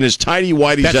cigarettes in his tidy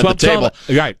whities at the table.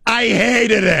 Right. I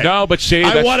hated it. No, but see,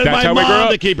 I wanted my mom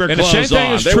to keep her clothes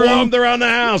on. They roamed around the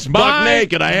house, buck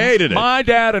naked. I hated it. My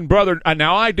dad and brother,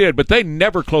 now I did, but they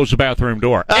never closed the bathroom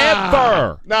door.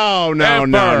 Ever. No, not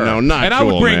and I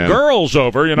would bring girls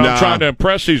over, trying to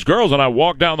impress these girls, and I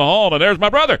walk down the hall, and there's my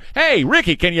brother. Hey,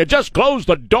 Ricky, can you just close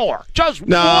the door? Just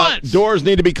once. Doors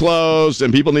need to be closed,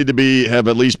 and people need to have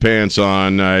at least pants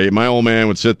on. My old man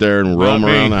would sit there and roam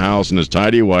around the house in his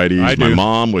tidy whities. My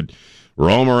mom would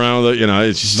roam around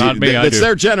it's just, not me. It's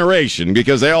their generation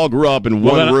because they all grew up in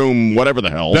one room, whatever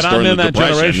the hell. Then I'm in that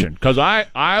generation because I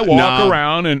walk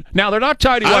around and now they're not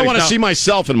tidy whities. I want to see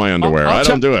myself in my underwear. I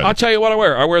don't do it. I'll tell you what I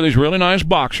wear. I wear these really nice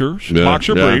boxer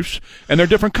briefs, and they're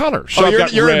different colors. So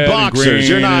you're in boxers.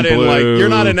 You're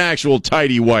not in actual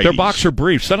tidy whities. They're boxer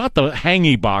briefs. They're not the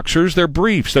hangy boxers. They're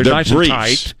briefs. They're nice briefs. And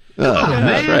tight. Oh,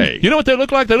 man. Great. You know what they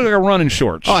look like? They look like running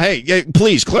shorts. Oh, hey,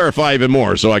 please clarify even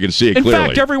more so I can see it clearly. In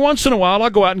fact, every once in a while, I'll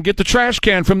go out and get the trash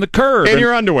can from the curb. In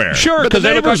your underwear. Sure. But the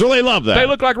neighbors really love that. They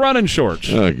look like running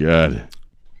shorts. Oh, God.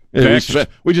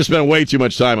 We just spent way too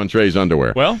much time on Trey's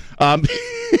underwear. Well.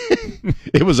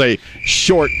 It was a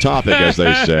short topic, as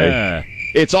they say.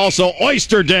 It's also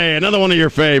Oyster Day, another one of your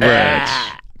favorites.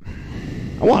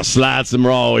 I want to slide some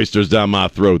raw oysters down my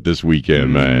throat this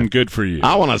weekend, man. Good for you.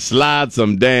 I want to slide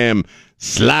some damn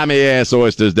slimy-ass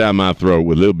oysters down my throat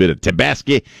with a little bit of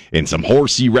Tabasco and some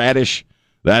horsey radish.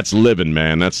 That's living,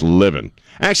 man. That's living.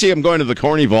 Actually, I'm going to the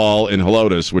Carnival in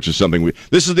Helotes, which is something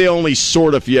this is the only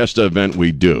sort of fiesta event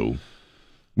we do.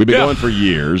 We've been going for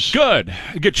years. Good.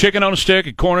 You get chicken on a stick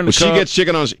and corn in a cup. She gets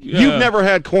chicken on a stick. You've never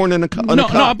had corn in a cup? No,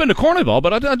 I've been to Carnival,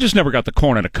 but I just never got the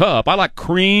corn in a cup. I like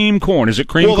cream corn. Is it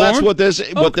cream corn? Well, that's what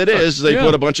it is. They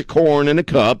put a bunch of corn in a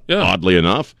cup, oddly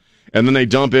enough, and then they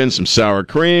dump in some sour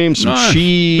cream, some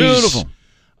cheese. Beautiful.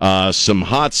 some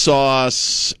hot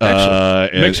sauce.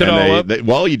 Mix it all up.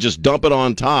 Well, you just dump it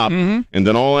on top, and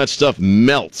then all that stuff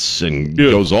melts and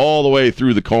goes all the way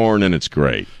through the corn, and it's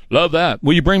great. Love that.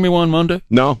 Will you bring me one Monday?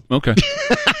 No. Okay.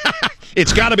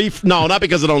 It's got to be not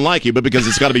because I don't like you, but because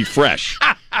it's got to be fresh.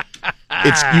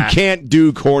 You can't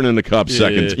do corn in the cup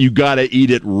seconds. You got to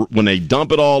eat it when they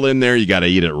dump it all in there. You got to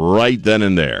eat it right then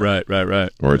and there. Right.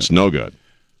 Or it's no good.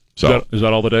 So is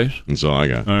that all the days? That's all I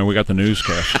got. All right, we got the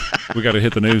newscast. We got to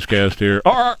hit the newscast here.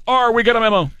 We got a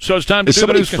memo. So it's time to do the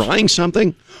newscast. Is somebody frying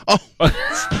something?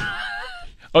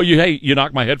 Oh. You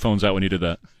knocked my headphones out when you did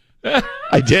that.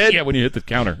 I did? Yeah, when you hit the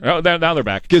counter. Oh, now they're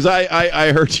back. Because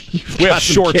I heard you've we got have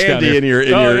some shorts candy down in your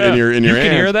You hand. can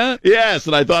hear that? Yes,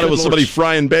 and I thought it was somebody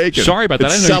frying bacon. Sorry about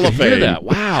that. It's I didn't know you could hear cellophane. that.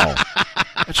 Wow.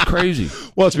 That's crazy.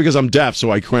 Well, it's because I'm deaf,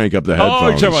 so I crank up the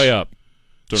headphones. Turn way up.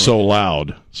 So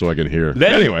loud, so I can hear.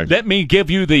 Anyway. Let me give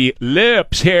you the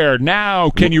lips here. Now,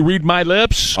 can you read my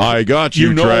lips? I got you,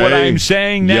 You know Trey. what I'm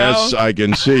saying now? Yes, I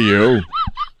can see you.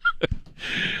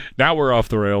 Now we're off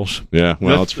the rails. Yeah,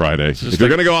 well, it's Friday. If you're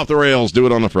going to go off the rails, do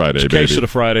it on a Friday, baby. Case of the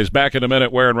Fridays. Back in a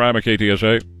minute. Ware and Rima,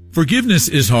 KTSA. Forgiveness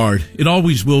is hard. It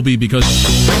always will be because...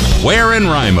 Ware and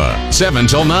Rima, 7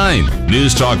 till 9.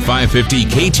 News Talk 550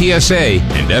 KTSA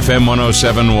and FM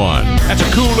 107.1. That's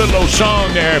a cool little old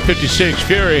song there, 56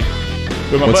 Fury.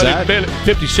 With my What's buddy that?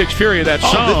 56 Fury, that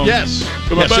song. Yes.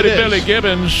 With my Yes, buddy it is. Billy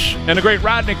Gibbons and the great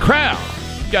Rodney Crowell.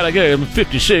 Gotta give him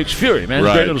 56 Fury, man. It's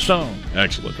a great little song.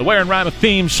 Excellent. The Ware and Rima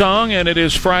theme song, and it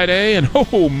is Friday, and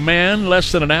oh man,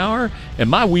 less than an hour, and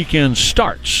my weekend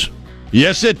starts.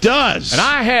 Yes, it does. And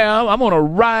I'm going to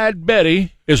ride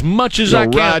Betty as much as I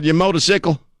You'll can. ride your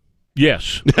motorcycle?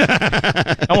 Yes.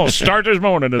 I'm going to start this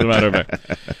morning, as a matter of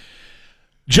fact.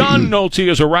 John Nolte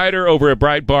is a writer over at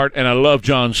Breitbart, and I love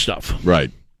John's stuff.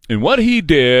 Right. And what he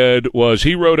did was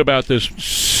he wrote about this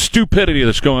stupidity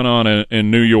that's going on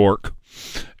in New York,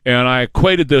 and I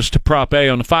equated this to Prop A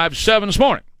on the 5 to 7 this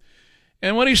morning.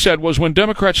 And what he said was when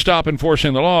Democrats stop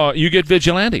enforcing the law, you get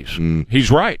vigilantes. He's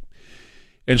right.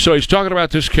 And so he's talking about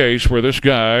this case where this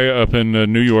guy up in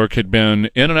New York had been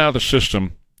in and out of the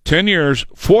system 10 years,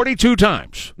 42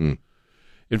 times.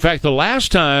 In fact, the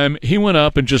last time he went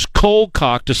up and just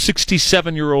cold-cocked a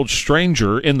 67-year-old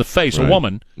stranger in the face, a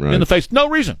woman, in the face. No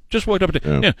reason. Just walked up.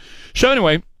 Yeah. So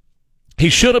anyway, he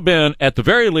should have been, at the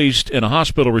very least, in a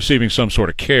hospital receiving some sort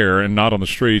of care and not on the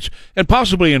streets, and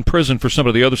possibly in prison for some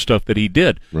of the other stuff that he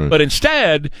did. Right. But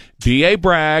instead, D.A.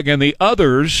 Bragg and the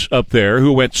others up there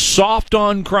who went soft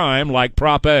on crime like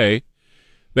Prop A,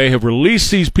 they have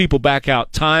released these people back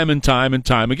out time and time and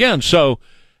time again. So,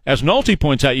 as Nolte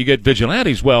points out, you get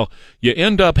vigilantes. Well, you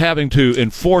end up having to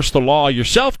enforce the law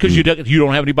yourself because you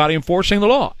don't have anybody enforcing the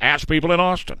law. Ask people in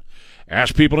Austin.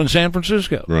 Ask people in San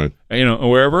Francisco. Right.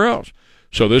 Wherever else.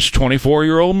 So this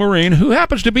 24-year-old Marine, who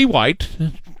happens to be white,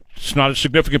 it's not a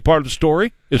significant part of the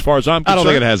story as far as I'm concerned. I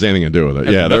don't think it has anything to do with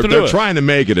it. Yeah, they're trying to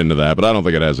make it into that, but I don't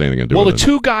think it has anything to do with it. Well, the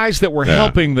two guys that were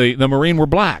helping the Marine were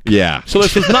black. Yeah. So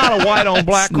this was not a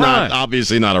white-on-black crime.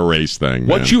 Obviously not a race thing.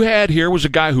 What you had here was a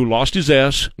guy who lost his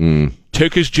S,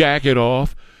 took his jacket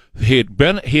off. He had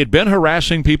been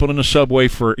harassing people in the subway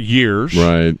for years,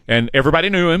 right? And everybody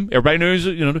knew him. Everybody knew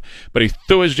his, But he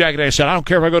threw his jacket and said, "I don't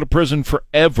care if I go to prison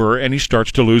forever." And he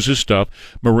starts to lose his stuff.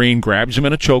 Marine grabs him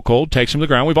in a chokehold, takes him to the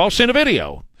ground. We've all seen a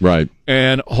video, right?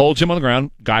 And holds him on the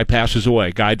ground. Guy passes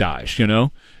away. Guy dies.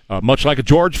 Much like a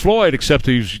George Floyd, except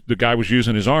the guy was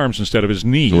using his arms instead of his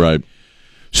knee, right?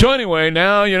 So anyway,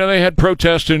 now, they had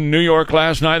protests in New York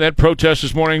last night. They had protests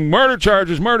this morning. Murder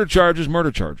charges, murder charges, murder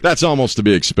charges. That's almost to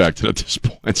be expected at this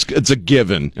point. It's a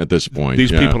given at this point.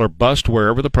 These people are bust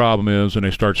wherever the problem is, and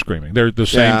they start screaming. They're the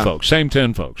same folks, same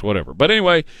 10 folks, whatever. But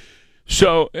anyway,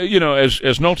 so, as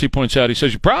Nolte points out, he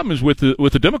says, your problem is with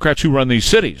the Democrats who run these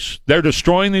cities. They're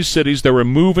destroying these cities. They're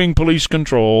removing police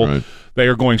control. Right. They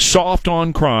are going soft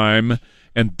on crime.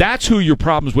 And that's who your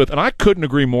problem's with. And I couldn't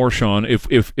agree more, Sean.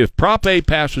 If Prop A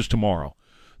passes tomorrow,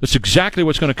 that's exactly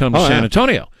what's going to come to San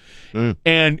Antonio.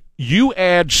 And you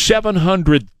add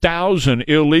 700,000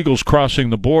 illegals crossing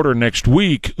the border next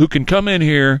week who can come in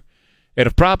here, and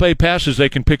if Prop A passes, they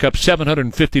can pick up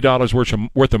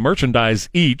 $750 worth of merchandise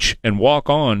each and walk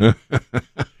on.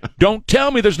 Don't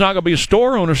tell me there's not going to be a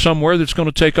store owner somewhere that's going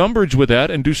to take umbrage with that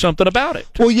and do something about it.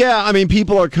 Well, yeah, I mean,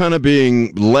 people are kind of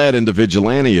being led into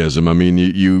vigilantism. I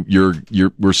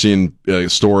mean, we're seeing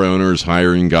store owners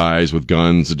hiring guys with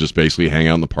guns to just basically hang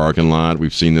out in the parking lot.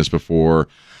 We've seen this before.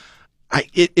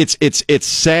 It's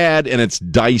sad and it's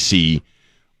dicey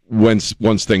once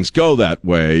things go that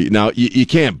way. Now, you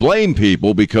can't blame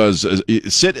people because the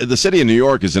city of New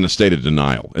York is in a state of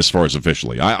denial as far as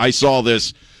officially. I saw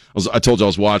this I told you I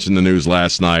was watching the news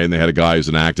last night, and they had a guy who's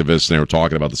an activist, and they were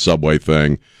talking about the subway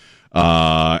thing.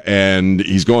 And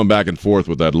he's going back and forth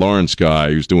with that Lawrence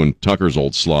guy who's doing Tucker's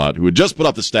old slot, who had just put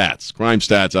up the stats, crime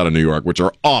stats out of New York, which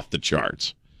are off the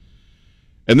charts.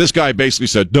 And this guy basically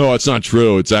said, no, it's not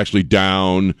true. It's actually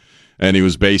down. And he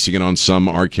was basing it on some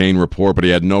arcane report, but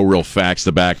he had no real facts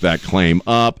to back that claim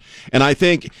up. And I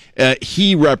think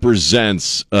he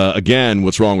represents, again,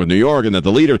 what's wrong with New York, and that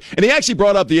the leader, and he actually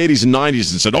brought up the 80s and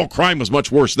 90s and said, oh, crime was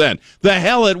much worse then. The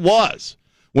hell it was.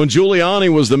 When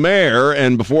Giuliani was the mayor,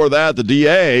 and before that, the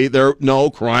DA,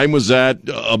 crime was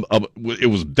it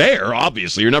was there,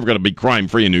 obviously. You're never going to be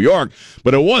crime-free in New York,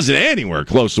 but it wasn't anywhere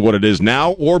close to what it is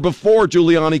now or before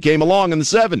Giuliani came along in the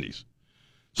 70s.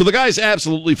 So the guy's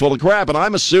absolutely full of crap, and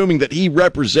I'm assuming that he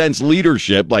represents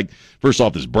leadership, like, first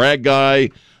off, this Bragg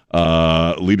guy,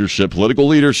 leadership, political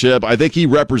leadership. I think he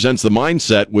represents the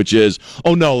mindset, which is,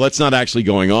 oh, no, that's not actually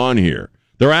going on here.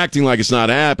 They're acting like it's not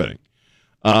happening.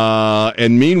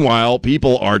 And meanwhile,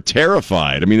 people are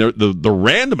terrified. I mean, the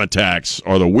random attacks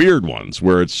are the weird ones,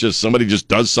 where it's just somebody just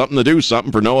does something to do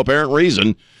something for no apparent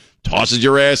reason, tosses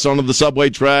your ass onto the subway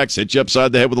tracks, hits you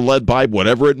upside the head with a lead pipe,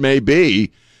 whatever it may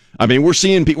be. I mean, we're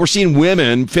seeing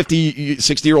women, 50,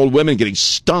 60-year-old women getting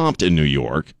stomped in New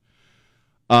York.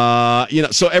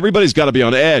 So everybody's got to be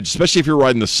on edge, especially if you're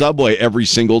riding the subway every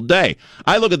single day.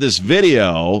 I look at this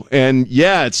video, and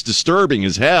yeah, it's disturbing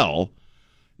as hell.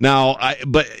 Now,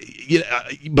 but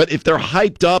if they're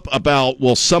hyped up about,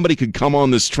 well, somebody could come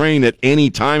on this train at any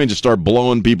time and just start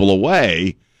blowing people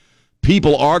away,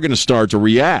 people are going to start to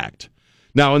react.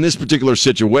 Now, in this particular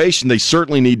situation, they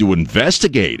certainly need to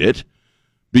investigate it.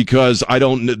 Because I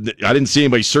didn't see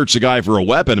anybody search the guy for a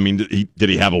weapon. I mean, did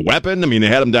he have a weapon? I mean, they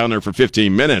had him down there for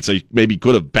 15 minutes. They maybe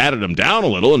could have batted him down a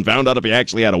little and found out if he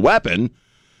actually had a weapon.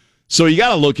 So you got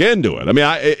to look into it. I mean,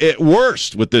 at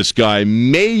worst with this guy,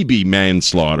 maybe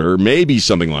manslaughter, maybe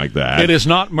something like that. It is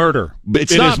not murder.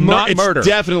 It's not murder. It's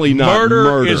definitely not murder.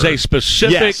 Murder is a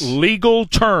specific legal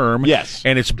term. Yes.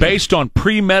 And it's based on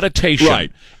premeditation.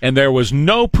 Right. And there was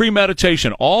no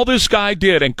premeditation. All this guy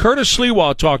did, and Curtis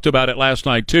Sliwa talked about it last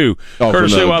night, too.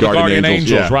 Curtis Sliwa, the Guardian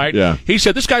Angels, right? Yeah. He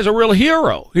said, this guy's a real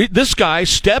hero. This guy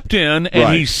stepped in,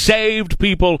 and he saved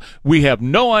people. We have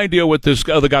no idea what this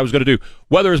other guy was going to do.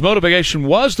 Whether his motivation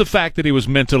was the fact that he was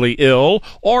mentally ill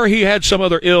or he had some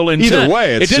other ill intent. Either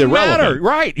way, it's it didn't irrelevant. Matter.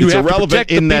 Right. It's irrelevant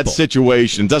in that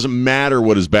situation. It doesn't matter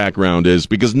what his background is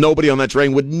because nobody on that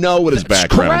train would know what his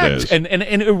background is. And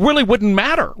it really wouldn't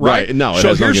matter, right? No,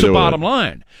 so here's the bottom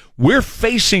line. We're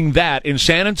facing that in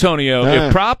San Antonio.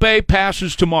 If Prop A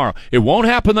passes tomorrow, it won't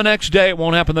happen the next day. It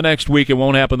won't happen the next week. It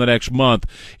won't happen the next month.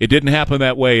 It didn't happen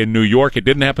that way in New York. It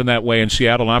didn't happen that way in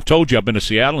Seattle. And I've told you, I've been to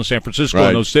Seattle and San Francisco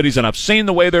and those cities, and I've seen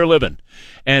the way they're living.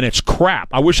 And it's crap.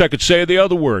 I wish I could say the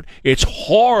other word. It's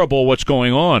horrible what's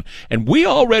going on. And we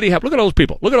already have, look at those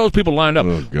people. Look at those people lined up.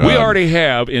 Oh, we already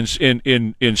have in San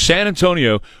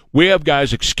Antonio, we have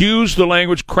guys, excuse the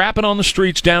language, crapping on the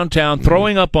streets downtown,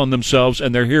 throwing up on themselves,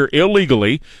 and they're here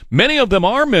illegally. Many of them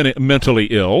are mentally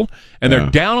ill, and they're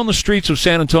down on the streets of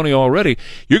San Antonio already.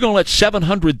 You're going to let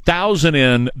 700,000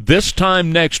 in this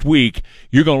time next week.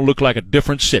 You're going to look like a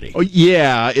different city. Oh,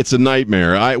 yeah, it's a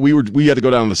nightmare. We had to go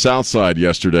down to the south side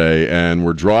yesterday, and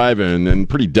we're driving in a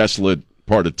pretty desolate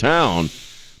part of town,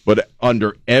 but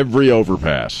under every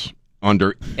overpass,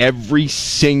 under every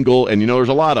single, and there's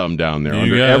a lot of them down there,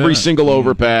 under every single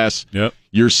overpass,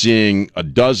 you're seeing a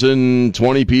dozen,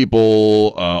 20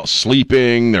 people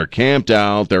sleeping, they're camped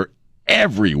out, they're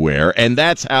everywhere, and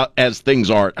that's how, as things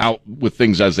are out with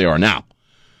things as they are now.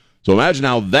 So imagine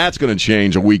how that's going to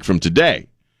change a week from today.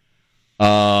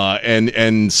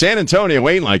 And San Antonio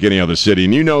ain't like any other city,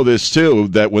 and you know this too,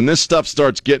 that when this stuff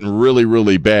starts getting really,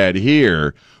 really bad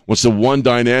here, what's the one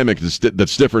dynamic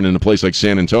that's different in a place like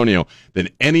San Antonio than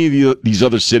any of these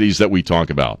other cities that we talk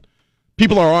about?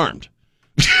 People are armed.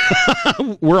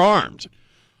 We're armed.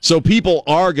 So people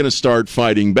are going to start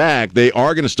fighting back. They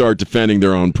are going to start defending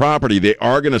their own property. They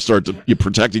are going to start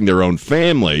protecting their own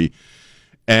family.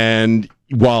 And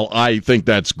while I think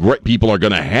that's great, people are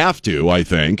going to have to, I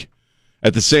think,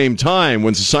 at the same time,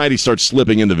 when society starts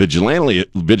slipping into vigilantism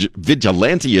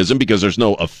because there's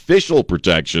no official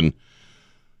protection,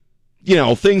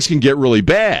 things can get really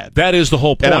bad. That is the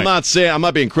whole point. And I'm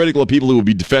not being critical of people who will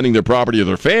be defending their property or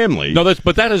their family. No,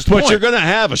 but that is the point. But you're going to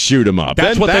have a shoot 'em up.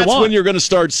 That's what they want. That's when you're going to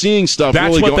start seeing stuff that's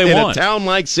really what going they in want. a town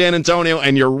like San Antonio,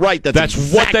 and you're right. That's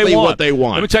what exactly they want. What they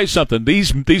want. Let me tell you something.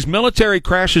 These military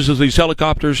crashes of these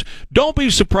helicopters, don't be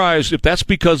surprised if that's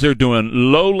because they're doing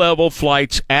low-level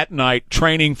flights at night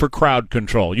training for crowd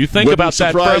control. You think about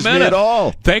that for a minute. Me at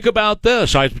all. Think about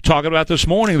this. I was talking about this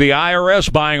morning, the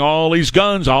IRS buying all these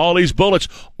guns, all these bullets,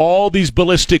 all these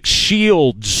ballistic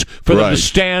shields for them to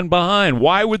stand behind.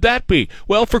 Why would that be?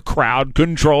 Well, for crowd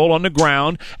control on the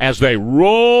ground as they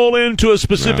roll into a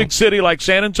specific city like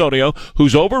San Antonio,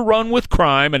 who's overrun with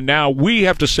crime, and now we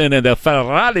have to send in the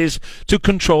federales to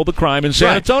control the crime in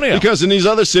San Antonio. Because in these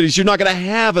other cities, you're not going to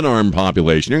have an armed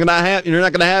population. You're not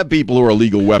going to have people who are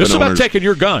legal weapon owners. This is about taking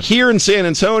your gun. Here in San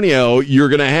Antonio, you're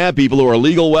going to have people who are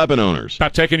legal weapon owners.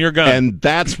 About taking your gun. And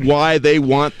that's why they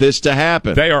want this to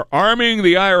happen. They are arming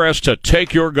the IRS to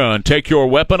take your gun, take your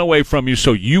weapon away from you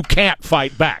so you can't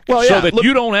fight back. Well, so that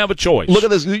you don't have a choice. Look at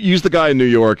this. Use the guy in New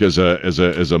York as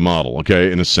a model,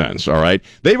 okay, in a sense, all right?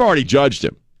 They've already judged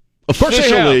him. Of course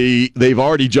Officially, they've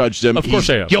already judged him. Of course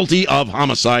they have. He's guilty of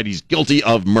homicide. He's guilty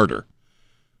of murder,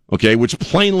 okay, which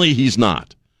plainly he's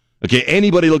not. Okay,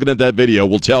 anybody looking at that video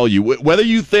will tell you, whether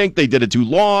you think they did it too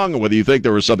long or whether you think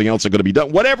there was something else that could have been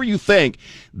done, whatever you think,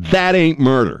 that ain't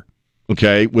murder,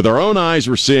 okay? With our own eyes,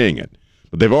 we're seeing it.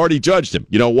 But they've already judged him.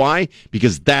 You know why?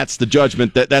 Because that's the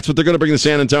judgment. That's what they're going to bring to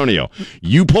San Antonio.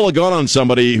 You pull a gun on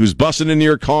somebody who's busting into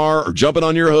your car or jumping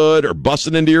on your hood or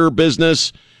busting into your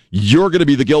business, you're going to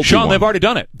be the guilty one. Sean, they've already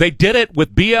done it. They did it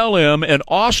with BLM in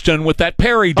Austin with that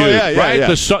Perry dude, right?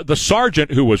 Yeah. The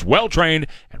sergeant who was well-trained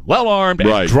and well-armed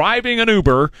and driving an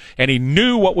Uber, and he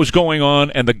knew what was going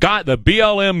on, and the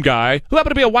BLM guy, who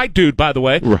happened to be a white dude, by the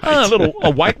way,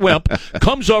 a white wimp,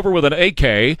 comes over with an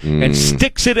AK and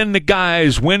sticks it in the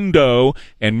guy's window,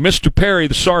 and Mr. Perry,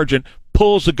 the sergeant,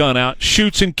 pulls the gun out,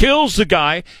 shoots and kills the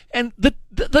guy, and the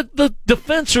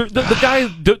defensor, the guy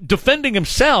defending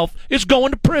himself is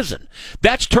going to prison.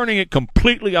 That's turning it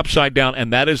completely upside down,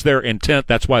 and that is their intent.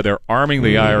 That's why they're arming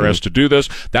the IRS to do this.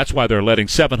 That's why they're letting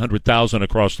 700,000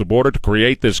 across the border to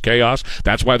create this chaos.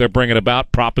 That's why they're bringing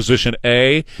about Proposition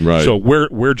A. Right. So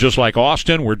we're just like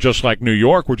Austin. We're just like New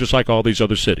York. We're just like all these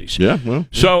other cities. Yeah. Well.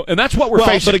 So, and that's what we're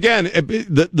facing. But again,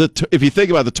 if you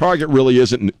think about it, the target really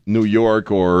isn't New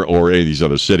York or any of these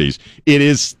other cities. It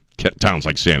is towns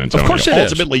like San Antonio. Of course it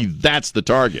Ultimately, that's the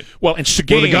target. Well, and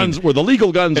Seguin, where the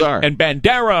legal guns are, and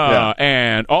Bandera,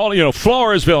 and all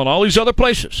Floresville, and all these other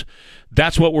places.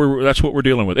 That's what we're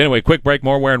dealing with. Anyway, quick break.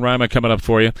 More Ware and Rima coming up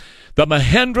for you. The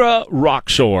Mahindra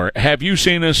Roxor. Have you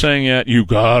seen this thing yet? You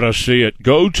gotta see it.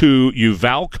 Go to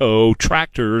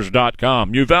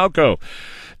uvalcotractors.com. Uvalco.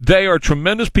 They are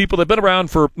tremendous people. They've been around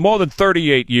for more than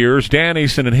 38 years. Dan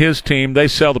Easton and his team, they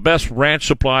sell the best ranch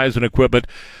supplies and equipment,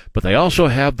 but they also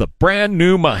have the brand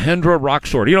new Mahindra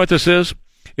Roxor. Do you know what this is?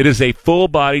 It is a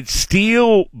full-bodied,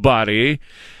 steel-body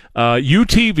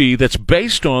UTV that's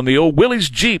based on the old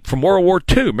Willys Jeep from World War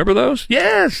II. Remember those?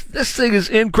 Yes, this thing is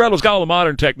incredible. It's got all the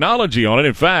modern technology on it.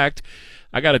 In fact,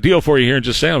 I got a deal for you here in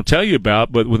just a second I'll tell you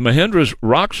about, but with Mahindra's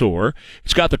Roxor,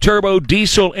 it's got the turbo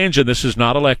diesel engine. This is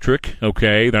not electric,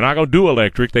 okay? They're not going to do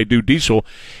electric. They do diesel.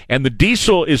 And the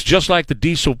diesel is just like the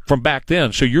diesel from back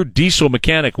then. So your diesel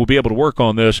mechanic will be able to work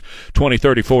on this 20,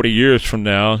 30, 40 years from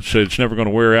now, so it's never going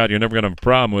to wear out. You're never going to have a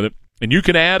problem with it. And you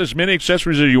can add as many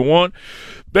accessories as you want.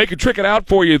 They can trick it out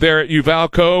for you there at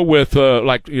Uvalco with,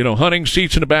 hunting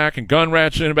seats in the back and gun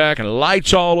racks in the back and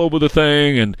lights all over the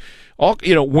thing and all,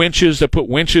 winches. They put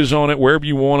winches on it wherever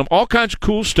you want them. All kinds of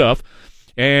cool stuff.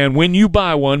 And when you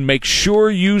buy one, make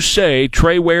sure you say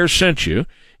Trey Ware sent you,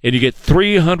 and you get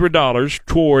 $300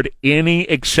 toward any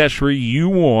accessory you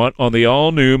want on the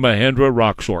all-new Mahindra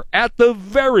Roxor. At the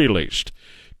very least,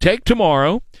 take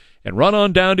tomorrow and run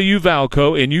on down to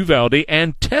Uvalco in Uvalde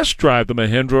and test drive the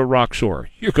Mahindra Roxor.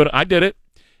 I did it,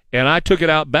 and I took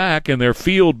it out back in their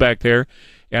field back there,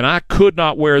 and I could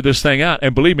not wear this thing out.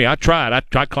 And believe me, I tried. I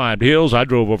climbed hills. I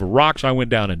drove over rocks. I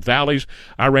went down in valleys.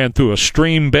 I ran through a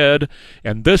stream bed.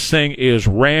 And this thing is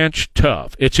ranch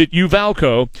tough. It's at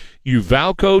Uvalco,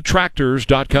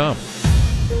 uvalcotractors.com.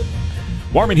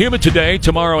 Warm and humid today,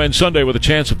 tomorrow and Sunday with a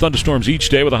chance of thunderstorms each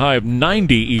day with a high of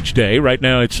 90 each day. Right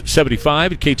now it's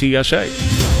 75 at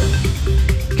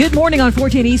KTSA. Good morning on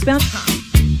 14 eastbound.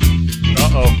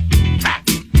 Uh-oh.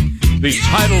 The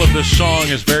title of this song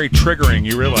is very triggering.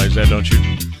 You realize that, don't you?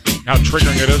 How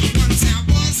triggering it is?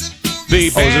 The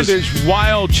band is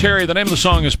Wild Cherry. The name of the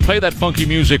song is Play That Funky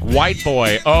Music, White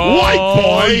Boy. Oh, White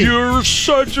Boy? You're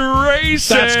such a racist.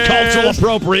 That's cultural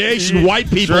appropriation.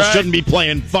 White people shouldn't be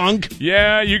playing funk.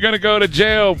 Yeah, you're going to go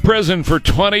to prison for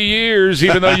 20 years,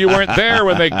 even though you weren't there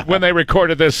when they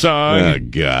recorded this song. Oh,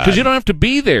 God. Because you don't have to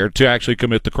be there to actually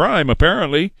commit the crime,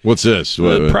 apparently. What's this?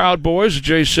 The Proud Boys,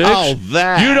 J6. Oh,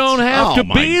 that. You don't have to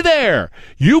be there.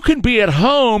 You can be at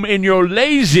home in your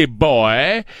lazy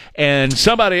boy, and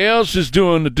somebody else is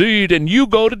doing the deed, and you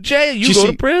go to jail. You go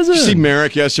to prison. Did you see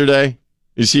Merrick yesterday?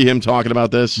 You see him talking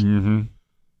about this? Mm-hmm.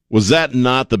 Was that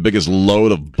not the biggest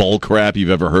load of bull crap you've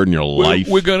ever heard in your life?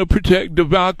 We're going to protect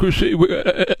democracy.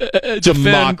 Defend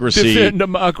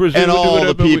democracy. And all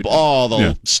the people, all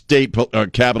the state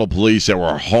Capitol Police that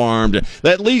were harmed.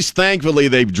 At least, thankfully,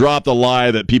 they've dropped the lie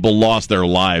that people lost their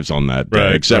lives on that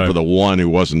day, except for the one who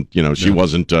wasn't, she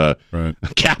wasn't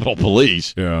Capitol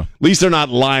Police. Yeah. At least they're not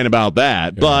lying about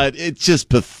that, but it's just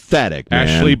pathetic, man.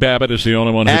 Ashley Babbitt is the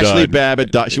only one who died. Ashley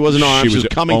Babbitt died. She wasn't armed. She was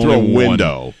coming through a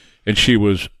window. And she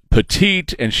was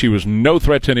petite, and she was no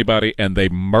threat to anybody, and they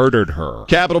murdered her.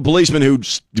 Capitol policeman who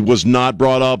was not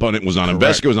brought up on it, was not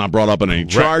investigated, was not brought up on any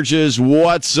charges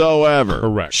whatsoever.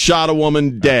 Correct. Shot a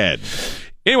woman dead.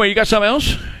 Anyway, you got something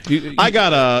else? I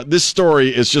got this story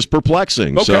is just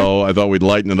perplexing, so I thought we'd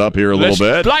lighten it up here a little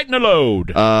bit. Lighten the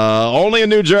load. Only in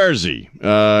New Jersey.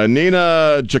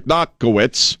 Nina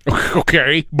Chiknakowicz.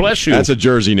 Okay, bless you. That's a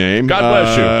Jersey name. God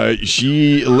bless you.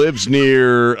 She lives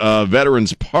near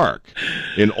Veterans Park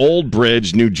in Old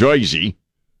Bridge, New Jersey.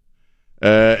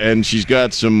 And she's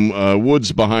got some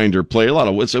woods behind her place. A lot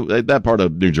of woods. That part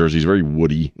of New Jersey is very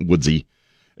woodsy.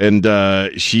 And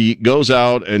she goes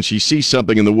out and she sees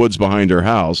something in the woods behind her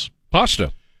house.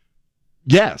 Pasta.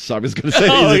 Yes, I was going to say.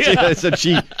 I said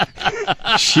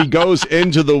she goes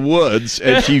into the woods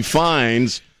and she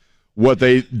finds what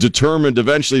they determined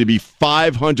eventually to be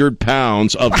 500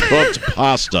 pounds of cooked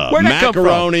pasta,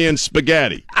 macaroni and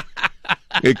spaghetti.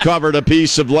 It covered a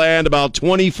piece of land about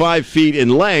 25 feet in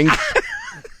length.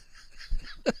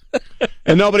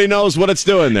 And nobody knows what it's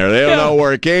doing there. They don't know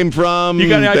where it came from. You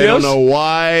got any ideas? They don't know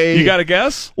why. You got a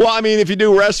guess? Well, I mean, if you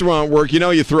do restaurant work,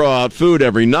 you throw out food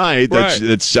every night.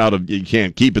 That's out of, you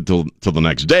can't keep it till the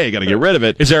next day. You got to get rid of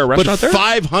it. Is there a restaurant there?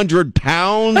 500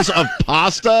 pounds of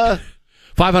pasta?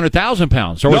 500,000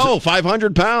 pounds? No,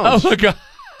 500 pounds. Oh, my God.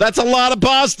 That's a lot of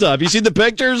pasta. Have you seen the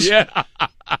pictures? Yeah.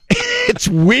 It's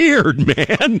weird,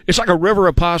 man. It's like a river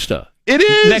of pasta. It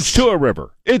is. Next to a river.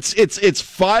 It's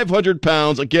 500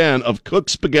 pounds, again, of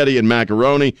cooked spaghetti and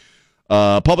macaroni.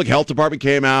 Public health department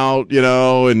came out,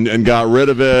 and got rid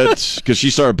of it because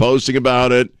she started posting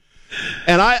about it.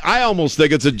 And I almost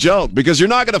think it's a joke because you're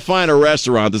not going to find a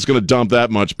restaurant that's going to dump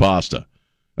that much pasta.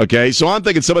 Okay, so I'm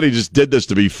thinking somebody just did this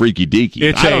to be freaky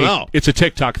deaky. I don't know. It's a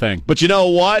TikTok thing. But you know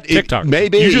what? TikTok.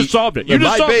 Maybe. You just solved it.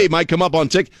 It might come up on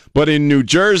TikTok. But in New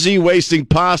Jersey, wasting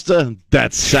pasta,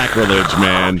 that's sacrilege,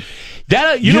 man.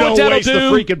 You know what that'll waste do?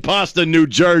 The freaking pasta in New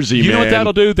Jersey, man. You know what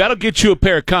that'll do? That'll get you a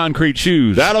pair of concrete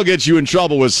shoes. That'll get you in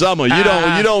trouble with someone. You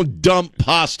don't dump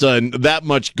pasta and that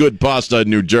much good pasta in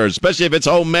New Jersey, especially if it's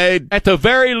homemade. At the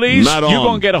very least, you're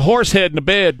going to get a horse head in the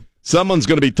bed. Someone's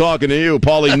going to be talking to you.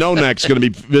 Paulie No-Neck's going to be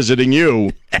visiting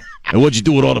you. And what'd you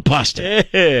do with all the pasta?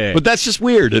 But that's just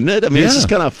weird, isn't it? I mean, it's just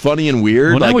kind of funny and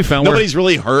weird. Well, now we found nobody's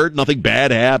really hurt. Nothing bad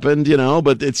happened,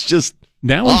 but it's just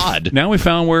odd. Now we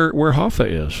found where Hoffa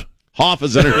is.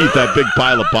 Hoffa's underneath that big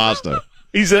pile of pasta.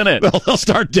 He's in it. They'll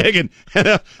start digging.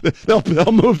 And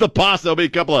they'll move the pasta. There'll be a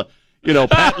couple of,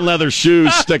 patent leather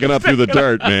shoes sticking up through the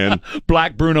dirt, man.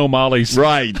 Black Bruno Mollies.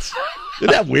 Right.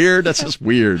 Isn't that weird? That's just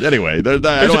weird. Anyway, there's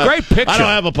a great picture. I don't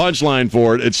have a punchline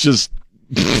for it. It's just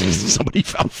somebody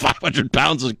found 500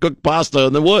 pounds of cooked pasta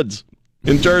in the woods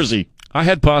in Jersey. I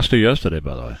had pasta yesterday,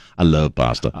 by the way. I love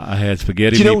pasta. I had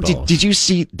spaghetti meatballs. Did you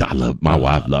see? I love my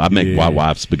wife. I make my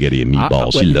wife spaghetti and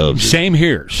meatballs. She loves it. Same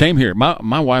here.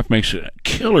 My wife makes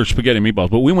killer spaghetti and meatballs,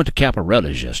 but we went to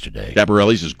Caparelli's yesterday.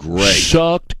 Caparelli's is great.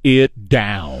 Sucked it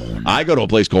down. I go to a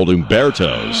place called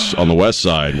Umberto's on the west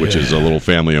side, which is a little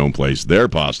family-owned place. Their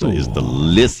pasta is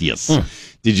delicious.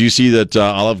 Did you see that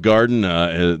Olive Garden,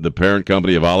 the parent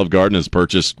company of Olive Garden, has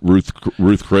purchased Ruth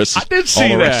Chris? I did see all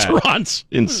the that. restaurants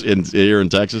here in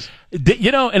Texas.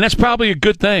 And that's probably a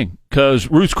good thing because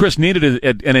Ruth Chris needed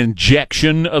an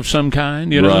injection of some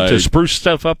kind, to spruce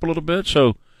stuff up a little bit.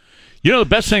 So, the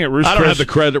best thing at Ruth Chris. I don't have the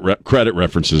credit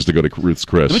references to go to Ruth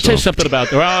Chris. Let me tell you something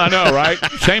about. Well, I know, right?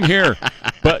 Same here.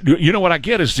 But you know what I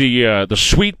get is the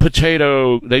sweet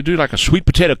potato. They do like a sweet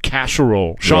potato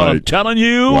casserole. Sean, I'm telling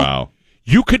you. Wow.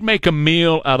 You could make a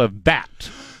meal out of that.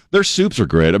 Their soups are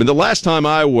great. I mean, the last time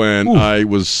I went, I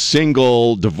was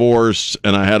single, divorced,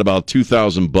 and I had about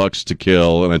 $2,000 to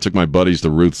kill, and I took my buddies to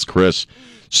Ruth's Chris.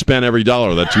 Spent every dollar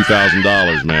of that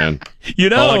 $2,000, man.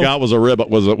 All I got was a rib.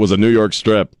 Was a New York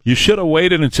strip. You should have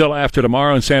waited until after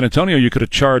tomorrow in San Antonio. You could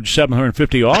have charged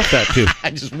 $750 off that too.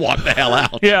 I just walked the hell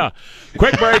out. Yeah.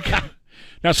 Quick break.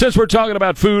 Now, since we're talking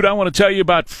about food, I want to tell you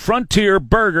about Frontier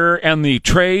Burger and the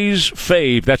Trey's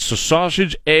Fave. That's the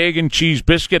sausage, egg, and cheese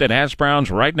biscuit and hash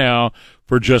browns right now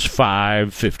for just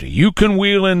 $5.50. You can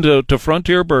wheel into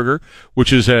Frontier Burger,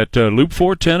 which is at Loop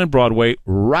 410 and Broadway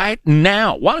right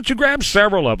now. Why don't you grab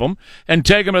several of them and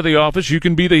take them to the office? You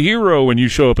can be the hero when you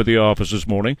show up at the office this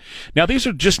morning. Now, these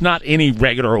are just not any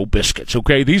regular old biscuits,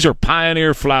 okay? These are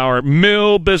Pioneer Flour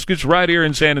Mill biscuits right here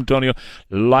in San Antonio.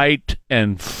 Light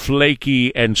and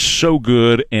flaky and so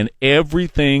good, and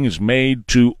everything is made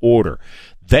to order.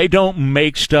 They don't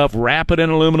make stuff, wrap it in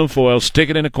aluminum foil, stick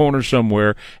it in a corner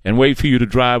somewhere, and wait for you to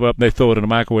drive up and they throw it in a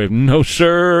microwave. No,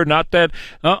 sir, not that.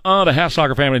 The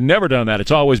Hasslocker family has never done that. It's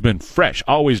always been fresh,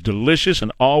 always delicious,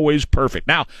 and always perfect.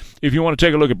 Now, if you want to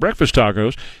take a look at breakfast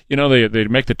tacos, they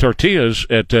make the tortillas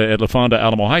at La Fonda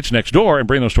Alamo Heights next door and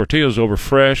bring those tortillas over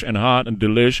fresh and hot and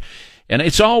delish. And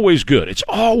it's always good. It's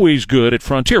always good at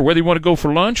Frontier. Whether you want to go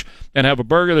for lunch and have a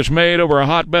burger that's made over a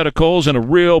hot bed of coals in a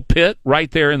real pit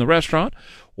right there in the restaurant,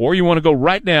 or you want to go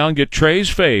right now and get Trey's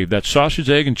Fave, that sausage,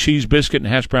 egg, and cheese biscuit and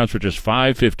hash browns for just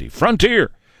 $5.50.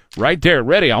 Frontier, right there,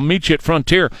 ready. I'll meet you at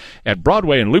Frontier at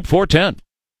Broadway and Loop 410.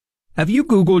 Have you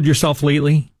Googled yourself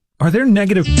lately? Are there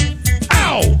negative...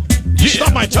 Ow!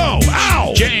 Stop my toe!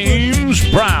 Ow!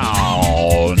 James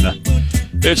Brown.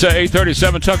 It's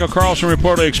 8:37. Tucker Carlson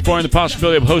reportedly exploring the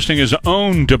possibility of hosting his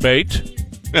own debate.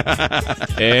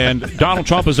 And Donald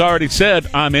Trump has already said,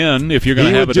 "I'm in." If you're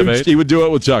going to have a debate, he would do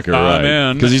it with Tucker, I'm right?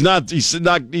 in, because he's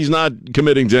not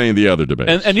committing to any of the other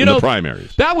debates. And the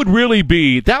primaries. That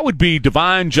would be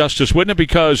divine justice, wouldn't it?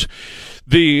 Because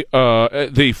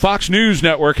the Fox News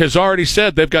network has already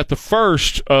said they've got the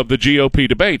first of the GOP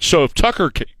debates. So if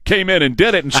Tucker came in and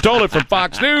did it and stole it from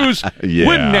Fox News,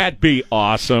 wouldn't that be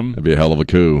awesome? That'd be a hell of a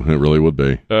coup. It really would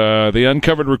be. The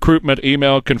uncovered recruitment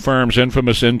email confirms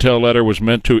infamous intel letter was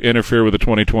meant to interfere with the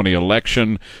 2020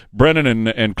 election. Brennan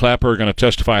and Clapper are going to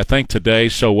testify, I think, today.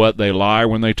 So what? They lie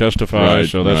when they testify, right,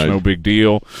 so that's no big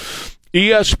deal.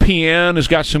 ESPN has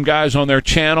got some guys on their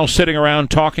channel sitting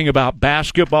around talking about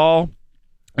basketball.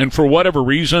 And for whatever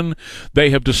reason,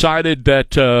 they have decided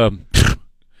that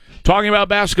talking about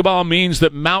basketball means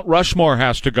that Mount Rushmore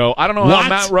has to go. I don't know how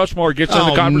Mount Rushmore gets in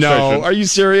the conversation. No, are you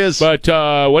serious? But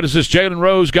what is this Jalen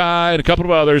Rose guy and a couple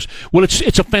of others? Well,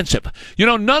 it's offensive.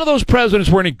 None of those presidents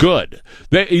were any good.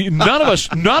 None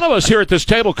of us here at this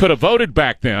table could have voted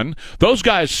back then. Those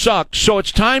guys sucked. So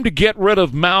it's time to get rid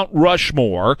of Mount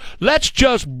Rushmore. Let's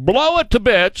just blow it to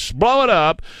bits, blow it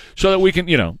up, so that we can,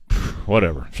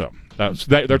 whatever. So. That's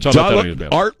all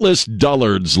artless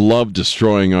dullards love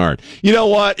destroying art. You know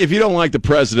what? If you don't like the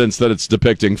presidents that it's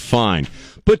depicting, fine.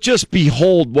 But just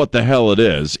behold what the hell it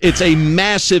is. It's a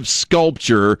massive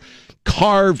sculpture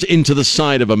carved into the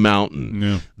side of a mountain.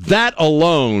 Yeah. That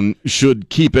alone should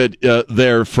keep it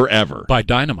there forever. By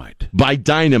dynamite.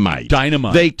 Dynamite.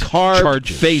 They carved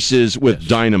faces with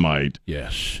dynamite.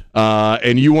 Yes.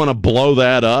 And you want to blow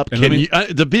that up?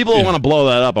 The people who want to blow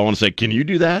that up, I want to say, can you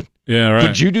do that? Yeah, right.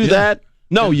 Could you do that?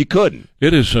 No, you couldn't.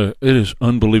 It is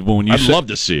unbelievable when you. I'd love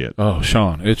to see it. Oh,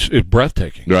 Sean, it's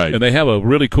breathtaking. Right, and they have a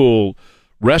really cool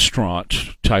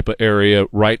restaurant type of area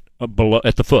right below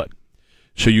at the foot,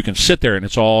 so you can sit there and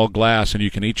it's all glass and you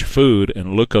can eat your food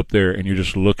and look up there and you're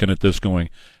just looking at this going,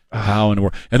 how in the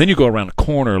world? And then you go around the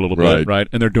corner a little bit, right?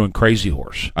 And they're doing Crazy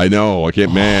Horse. I know. I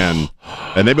can't, man.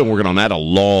 And they've been working on that a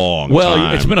long time.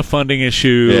 Well, it's been a funding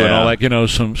issue and all that,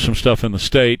 some stuff in the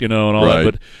state, and all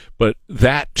that. But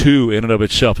that, too, in and of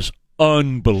itself is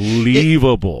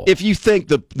unbelievable. If you think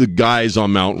the guys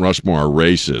on Mount Rushmore are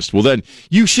racist, well, then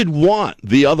you should want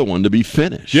the other one to be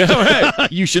finished. Yeah, right.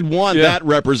 You should want that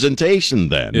representation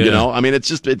then. Yeah. I mean,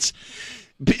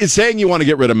 it's saying you want to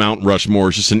get rid of Mount Rushmore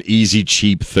is just an easy,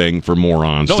 cheap thing for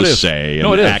morons to say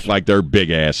and act like they're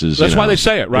big asses. That's why they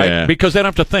say it, right? Yeah. Because they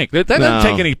don't have to think. They don't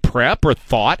take any prep or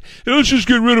thought. Let's just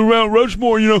get rid of Mount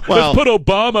Rushmore. Let's put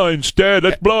Obama instead.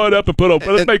 Let's blow it up and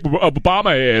let's make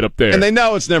Obama head up there. And they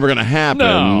know it's never going to happen.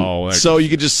 No, so you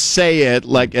could just say it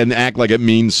and act like it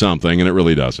means something, and it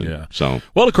really doesn't. Yeah. So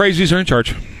the crazies are in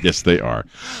charge. Yes, they are.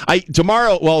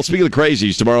 Tomorrow. Well, speaking of the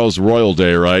crazies, tomorrow's Royal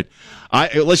Day, right?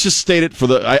 Let's just state it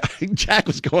Jack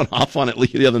was going off on it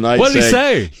the other night. What did he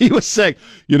say? He was saying,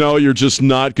 you're just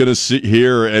not going to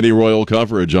hear any royal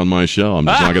coverage on my show. I'm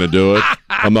just not going to do it.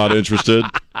 I'm not interested.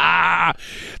 And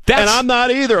I'm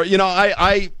not either.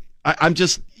 I'm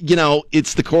just,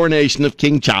 it's the coronation of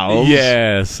King Charles.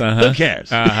 Yes. Who cares?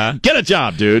 Get a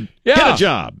job, dude. Yeah. Get a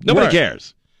job. Nobody Right.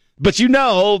 cares. But they're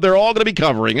all going to be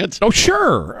covering it. Oh,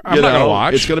 sure. I'm not going to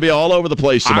watch. It's going to be all over the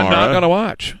place tomorrow. I'm not going to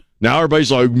watch. Now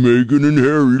everybody's like, Meghan and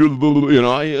Harry,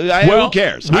 who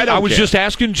cares? I was just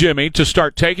asking Jimmy to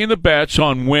start taking the bets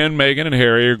on when Meghan and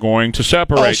Harry are going to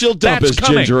separate. Oh, she'll dump his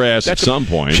ginger ass at some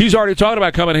point. She's already talked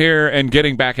about coming here and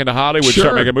getting back into Hollywood,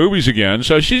 start making movies again.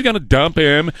 So she's going to dump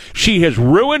him. She has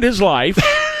ruined his life.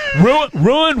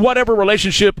 ruined whatever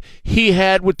relationship he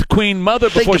had with the Queen Mother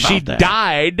before she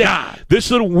died. God.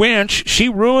 This little wench, she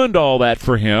ruined all that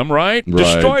for him, right?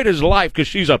 Destroyed his life because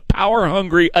she's a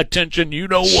power-hungry attention,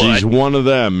 what. She's one of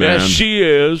them, man. Yes, she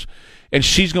is. And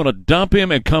she's going to dump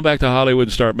him and come back to Hollywood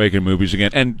and start making movies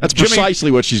again. And that's Jimmy, precisely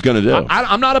what she's going to do.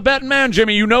 I'm not a betting man,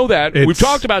 Jimmy. You know that. We've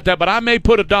talked about that, but I may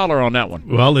put $1 on that one.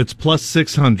 Well, it's plus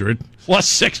 600. Plus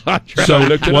 600. So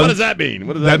what does that mean?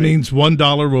 That means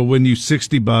 $1 will win you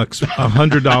 $60.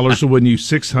 $100 will win you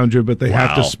 $600, but they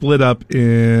have to split up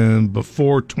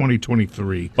before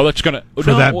 2023. Well, that's going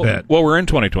to that bet. Well, we're in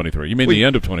 2023. You mean the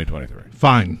end of 2023?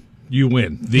 Fine, you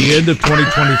win. The end of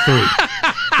 2023.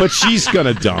 But she's going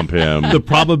to dump him. The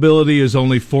probability is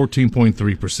only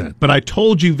 14.3%. But I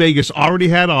told you Vegas already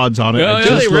had odds on it.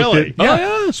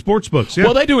 Really? Sports books. Yeah.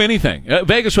 Well, they do anything.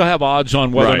 Vegas will have odds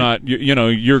on whether or not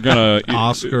you're going to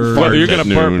Oscar, whether you're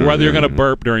going to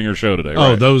burp during your show today.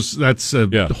 Oh, right? That's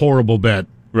a horrible bet.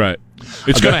 Right.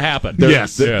 It's going to happen.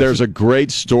 There's a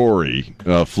great story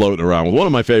floating around with one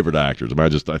of my favorite actors.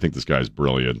 I think this guy's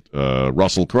brilliant.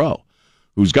 Russell Crowe,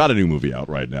 who's got a new movie out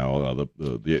right now,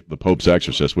 the Pope's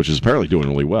Exorcist, which is apparently doing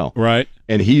really well. Right.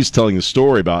 And he's telling the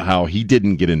story about how he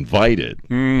didn't get invited.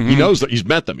 Mm-hmm. He knows that he's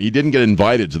met them. He didn't get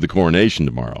invited to the coronation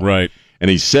tomorrow. Right. And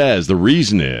he says the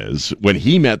reason is when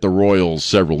he met the royals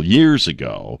several years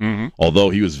ago, although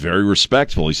he was very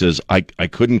respectful, he says, I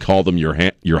couldn't call them your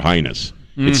Highness.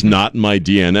 Mm-hmm. It's not in my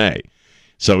DNA.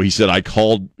 So he said, I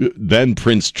called then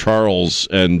Prince Charles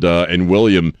and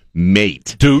William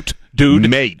mate. Dude,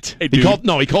 mate. Hey, he called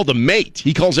them mate.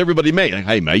 He calls everybody mate. Like,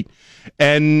 hey, mate.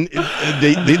 And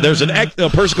there's a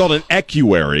person called an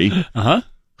equerry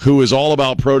who is all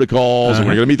about protocols. And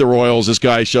we're going to meet the royals. This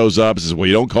guy shows up and says, well,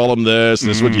 you don't call them this. And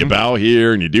this is what you bow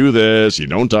here and you do this. You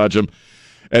don't touch them.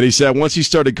 And he said once he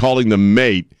started calling them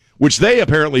mate, which they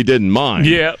apparently didn't mind.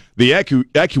 Yeah. The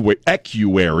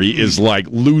equerry is like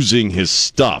losing his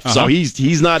stuff. So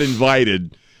he's not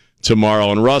invited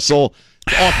tomorrow. And Russell,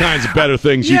 all kinds of better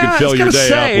things you can fill your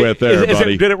day up with there,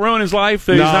 buddy. Did it ruin his life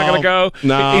that he's not going to go?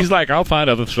 No. He's like, I'll find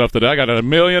other stuff to do. I got a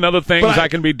million other things I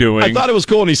can be doing. I thought it was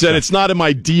cool, and he said, it's not in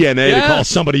my DNA to call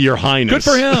somebody your Highness.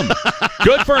 Good for him.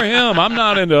 Good for him. I'm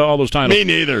not into all those titles. Me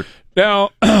neither. Now,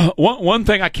 one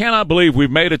thing, I cannot believe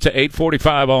we've made it to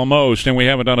 8:45 almost, and we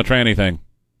haven't done a tranny thing.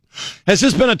 Has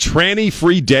this been a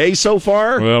tranny-free day so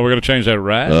far? Well, we're going to change that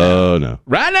right now. Oh, no.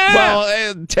 Right now!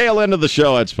 Well, tail end of the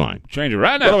show, that's fine. Change it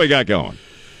right now. What do we got going?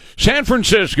 San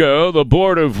Francisco, the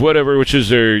board of whatever, which is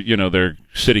their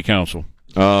city council.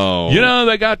 Oh.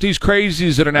 They got these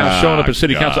crazies that are now showing up at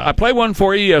city council. I played one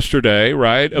for you yesterday,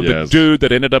 right, of the dude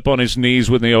that ended up on his knees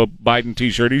with the old Biden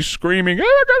T-shirt. He's screaming.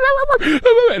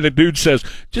 And the dude says,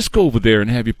 just go over there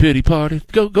and have your pity party.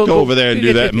 Go over there and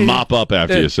do that and mop up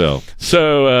after yourself.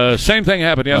 So same thing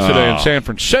happened yesterday in San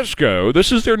Francisco.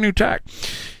 This is their new tack.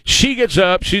 She gets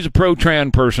up. She's a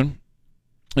pro-trans person.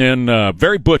 And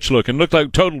very butch looking, looked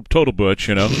like total butch,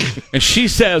 And she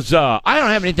says, I don't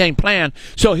have anything planned,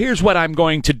 so here's what I'm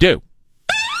going to do.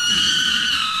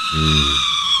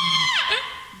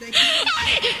 I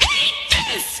hate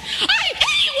this! I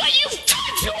hate what you've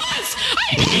done to us!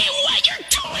 I hate what you're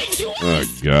doing to us!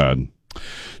 Oh, God.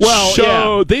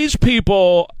 Well, these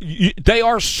people, they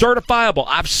are certifiable.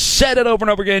 I've said it over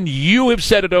and over again. You have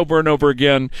said it over and over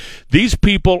again. These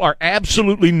people are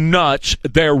absolutely nuts.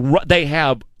 They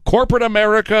have corporate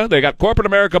America. They got corporate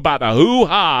America by the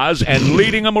hoo-ha's and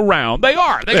leading them around. They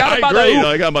are. They got them by They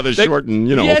got them by the short and,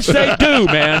 Yes, they do,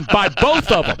 man. By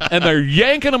both of them. And they're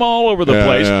yanking them all over the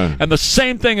place. Yeah. And the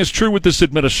same thing is true with this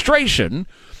administration,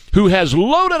 who has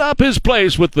loaded up his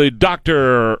place with the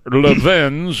Dr.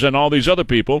 Levins and all these other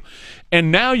people,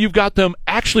 and now you've got them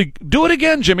actually do it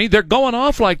again, Jimmy. They're going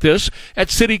off like this at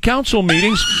city council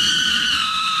meetings.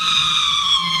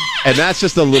 And that's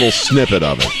just a little snippet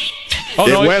of it.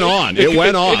 It went on. It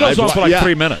went on. It goes on for like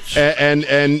 3 minutes.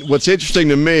 And what's interesting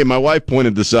to me, my wife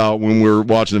pointed this out when we were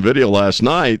watching the video last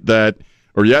night,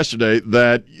 or yesterday,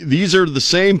 that these are the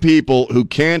same people who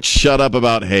can't shut up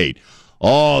about hate.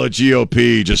 Oh, the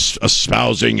GOP just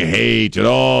espousing hate, and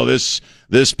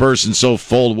this person's so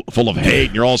full of hate,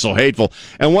 and you're all so hateful.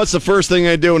 And what's the first thing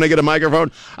they do when they get a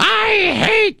microphone? I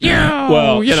hate you.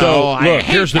 Well, look, I hate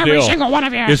here's the deal. Single one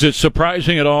of you. Is it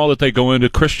surprising at all that they go into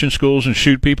Christian schools and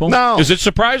shoot people? No. Is it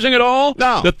surprising at all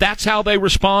No. that that's how they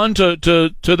respond to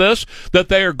this? That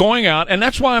they are going out, and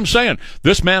that's why I'm saying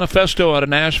this manifesto out of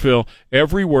Nashville,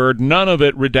 every word, none of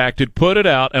it redacted, put it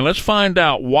out, and let's find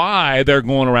out why they're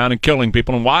going around and killing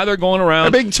people and why they're going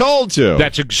around. They're being told to.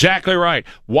 That's exactly right.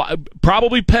 Why,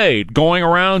 probably paid, going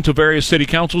around to various city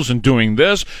councils and doing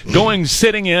this,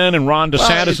 sitting in Ron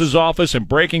DeSantis' office and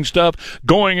breaking stuff,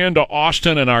 going into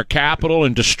Austin and our capital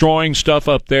and destroying stuff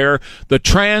up there. The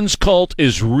trans cult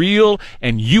is real,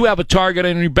 and you have a target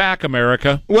on your back,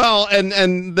 America. Well, and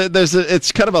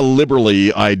it's kind of a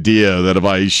liberally idea that if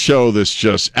I show this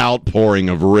just outpouring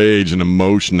of rage and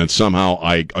emotion that somehow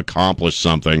I accomplish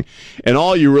something, and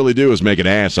all you really do is make an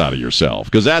ass out of yourself,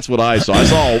 because that's what I saw.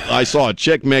 I saw a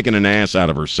chick making an ass out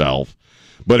of herself,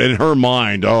 but in her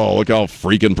mind, oh, look how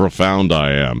freaking profound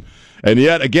I am. And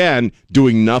yet, again,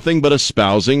 doing nothing but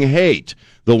espousing hate.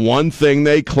 The one thing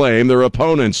they claim their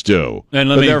opponents do.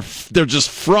 And they're just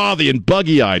frothy and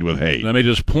buggy-eyed with hate. Let me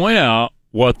just point out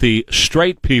what the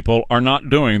straight people are not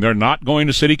doing. They're not going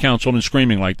to city council and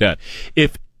screaming like that.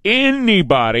 If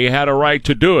anybody had a right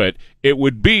to do it, it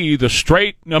would be the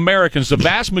straight Americans, the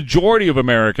vast majority of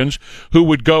Americans who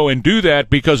would go and do that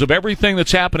because of everything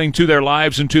that's happening to their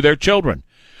lives and to their children.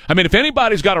 I mean, if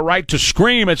anybody's got a right to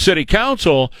scream at city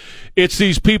council, it's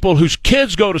these people whose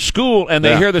kids go to school and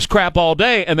they hear this crap all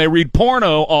day and they read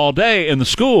porno all day in the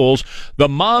schools. The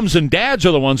moms and dads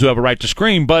are the ones who have a right to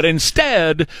scream, but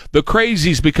instead, the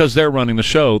crazies, because they're running the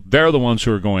show, they're the ones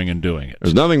who are going and doing it.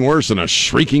 There's nothing worse than a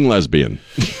shrieking lesbian.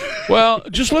 Well,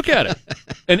 just look at it.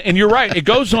 And you're right. It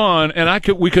goes on, and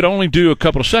we could only do a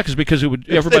couple of seconds because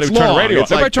everybody would turn the radio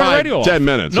off. Everybody turn the radio off. 10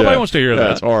 minutes. Nobody wants to hear that.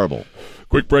 That's horrible.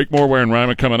 Quick break, more Ware and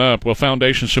Rima coming up. Well,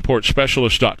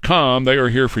 FoundationSupportSpecialist.com, they are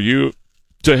here for you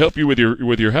to help you with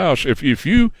your house. If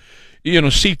you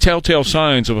see telltale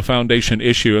signs of a foundation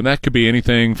issue, and that could be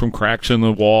anything from cracks in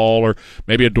the wall or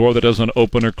maybe a door that doesn't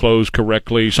open or close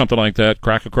correctly, something like that,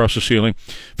 crack across the ceiling.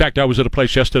 In fact, I was at a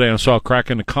place yesterday and I saw a crack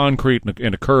in the concrete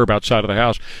in a curb outside of the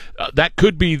house. That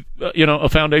could be, a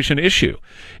foundation issue.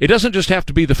 It doesn't just have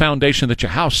to be the foundation that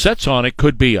your house sits on. It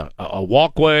could be a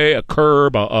walkway, a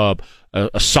curb, a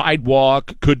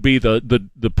sidewalk, could be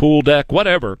the pool deck,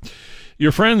 whatever.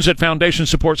 Your friends at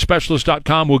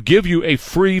FoundationSupportSpecialist.com will give you a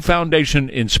free foundation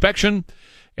inspection,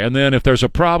 and then if there's a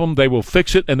problem, they will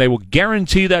fix it, and they will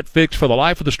guarantee that fix for the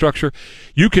life of the structure.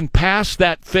 You can pass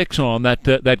that fix on,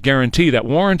 that guarantee, that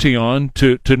warranty on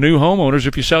to new homeowners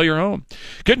if you sell your home.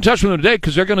 Get in touch with them today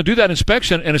because they're going to do that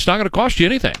inspection, and it's not going to cost you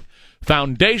anything.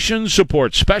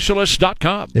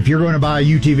 FoundationSupportSpecialist.com. If you're going to buy a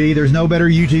UTV, there's no better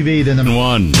UTV than the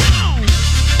one.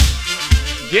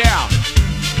 Yeah.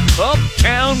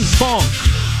 Uptown Funk.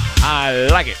 I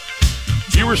like it.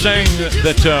 You were saying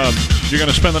that you're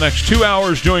going to spend the next 2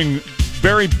 hours doing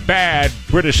very bad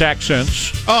British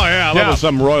accents. Oh, yeah. I love when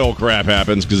some royal crap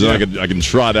happens because then I can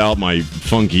trot out my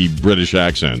funky British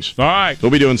accents. All right.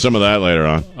 We'll be doing some of that later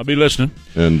on. I'll be listening.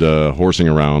 And horsing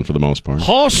around for the most part.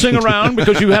 Horsing around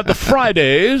because you have the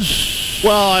Fridays.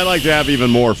 Well, I like to have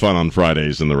even more fun on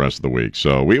Fridays than the rest of the week.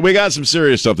 So we got some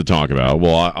serious stuff to talk about.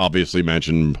 We'll obviously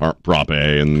mention Prop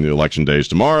A and the election days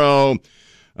tomorrow.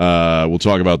 We'll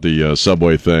talk about the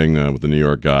subway thing with the New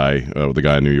York guy, with the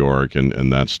guy in New York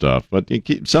and that stuff. But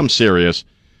some serious.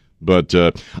 But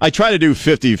I try to do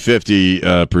 50-50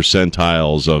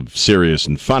 percentiles of serious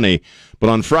and funny. But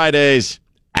on Fridays,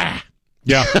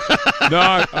 Yeah. No,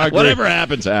 I agree. Whatever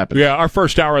happens, happens. Yeah, our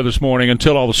first hour this morning,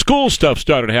 until all the school stuff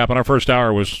started to happen, our first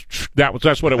hour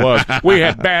that's what it was. We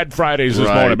had bad Fridays this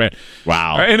morning, man.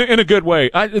 Wow. In a good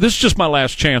way. This is just my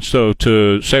last chance, though,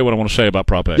 to say what I want to say about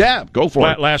Prop A. Yeah, go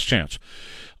for it. Last chance.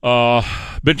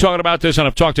 Been talking about this, and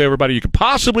I've talked to everybody you could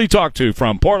possibly talk to,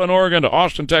 from Portland, Oregon to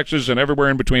Austin, Texas, and everywhere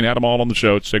in between. Had them all on the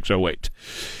show at 6:08.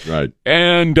 Right.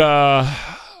 And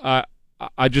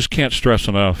I just can't stress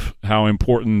enough how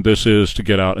important this is to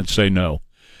get out and say no,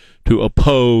 to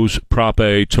oppose Prop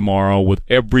A tomorrow with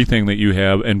everything that you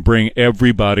have and bring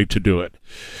everybody to do it.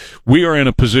 We are in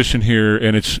a position here,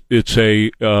 and it's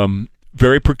a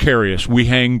very precarious. We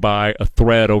hang by a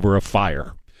thread over a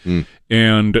fire,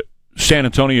 and San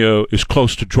Antonio is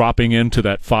close to dropping into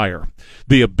that fire,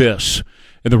 the abyss.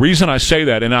 And the reason I say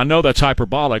that, and I know that's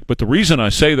hyperbolic, but the reason I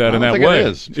say that in that way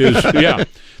is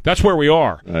that's where we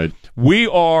are. Right. We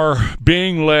are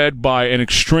being led by an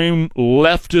extreme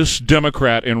leftist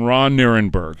Democrat in Ron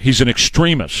Nirenberg. He's an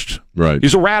extremist. Right.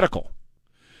 He's a radical.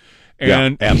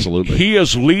 And absolutely. He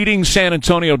is leading San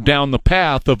Antonio down the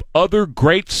path of other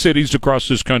great cities across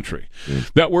this country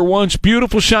that were once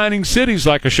beautiful, shining cities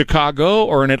like a Chicago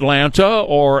or an Atlanta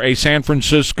or a San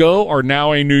Francisco or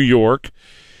now a New York.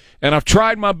 And I've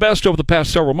tried my best over the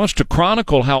past several months to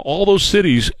chronicle how all those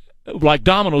cities, like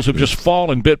dominoes, have just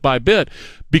fallen bit by bit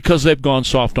because they've gone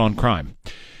soft on crime.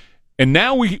 And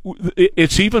now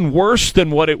it's even worse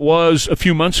than what it was a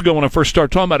few months ago when I first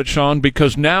started talking about it, Sean,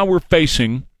 because now we're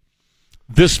facing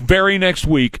this very next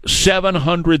week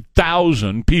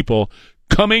 700,000 people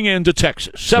coming into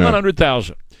Texas.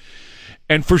 700,000.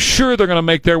 And for sure they're going to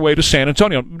make their way to San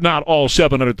Antonio. Not all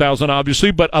 700,000,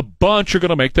 obviously, but a bunch are going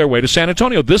to make their way to San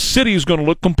Antonio. This city is going to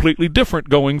look completely different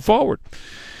going forward.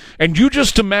 And you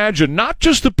just imagine not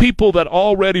just the people that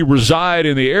already reside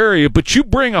in the area, but you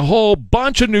bring a whole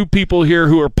bunch of new people here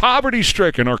who are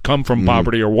poverty-stricken or come from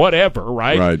poverty or whatever,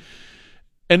 right? Right.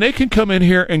 And they can come in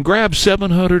here and grab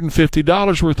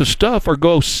 $750 worth of stuff or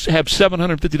go have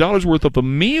 $750 worth of a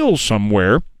meal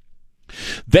somewhere.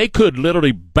 They could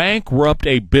literally bankrupt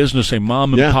a business, a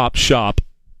mom-and-pop shop,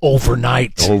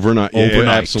 overnight. Overnight. Yeah,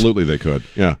 absolutely they could.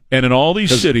 Yeah. And in all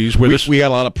these cities where we got a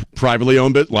lot of privately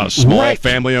owned, a lot of small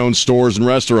family-owned stores and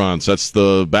restaurants. That's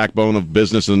the backbone of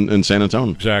business in San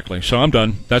Antonio. Exactly. So I'm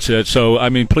done. That's it. So, I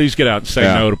mean, please get out and say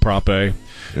no to Prop A.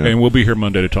 Yeah. And we'll be here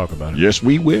Monday to talk about it. Yes,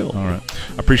 we will. All right.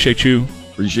 I appreciate you.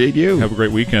 Appreciate you. Have a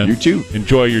great weekend. You too.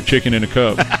 Enjoy your chicken in a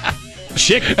cup.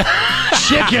 Chicken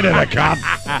in a cup.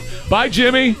 Bye,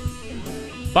 Jimmy.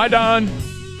 Bye, Don.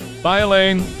 Bye,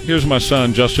 Elaine. Here's my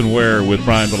son, Justin Ware, with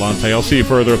Brian Vellante. I'll see you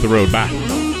further up the road. Bye.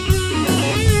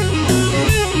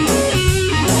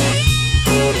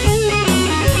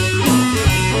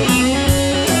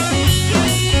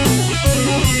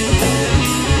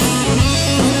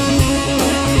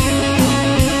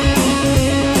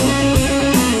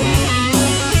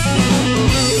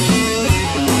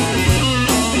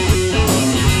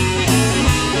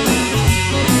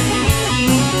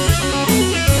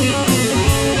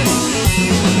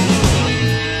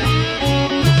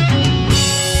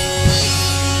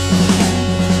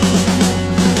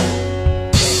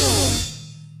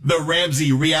 The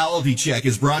Ramsey Reality Check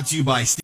is brought to you by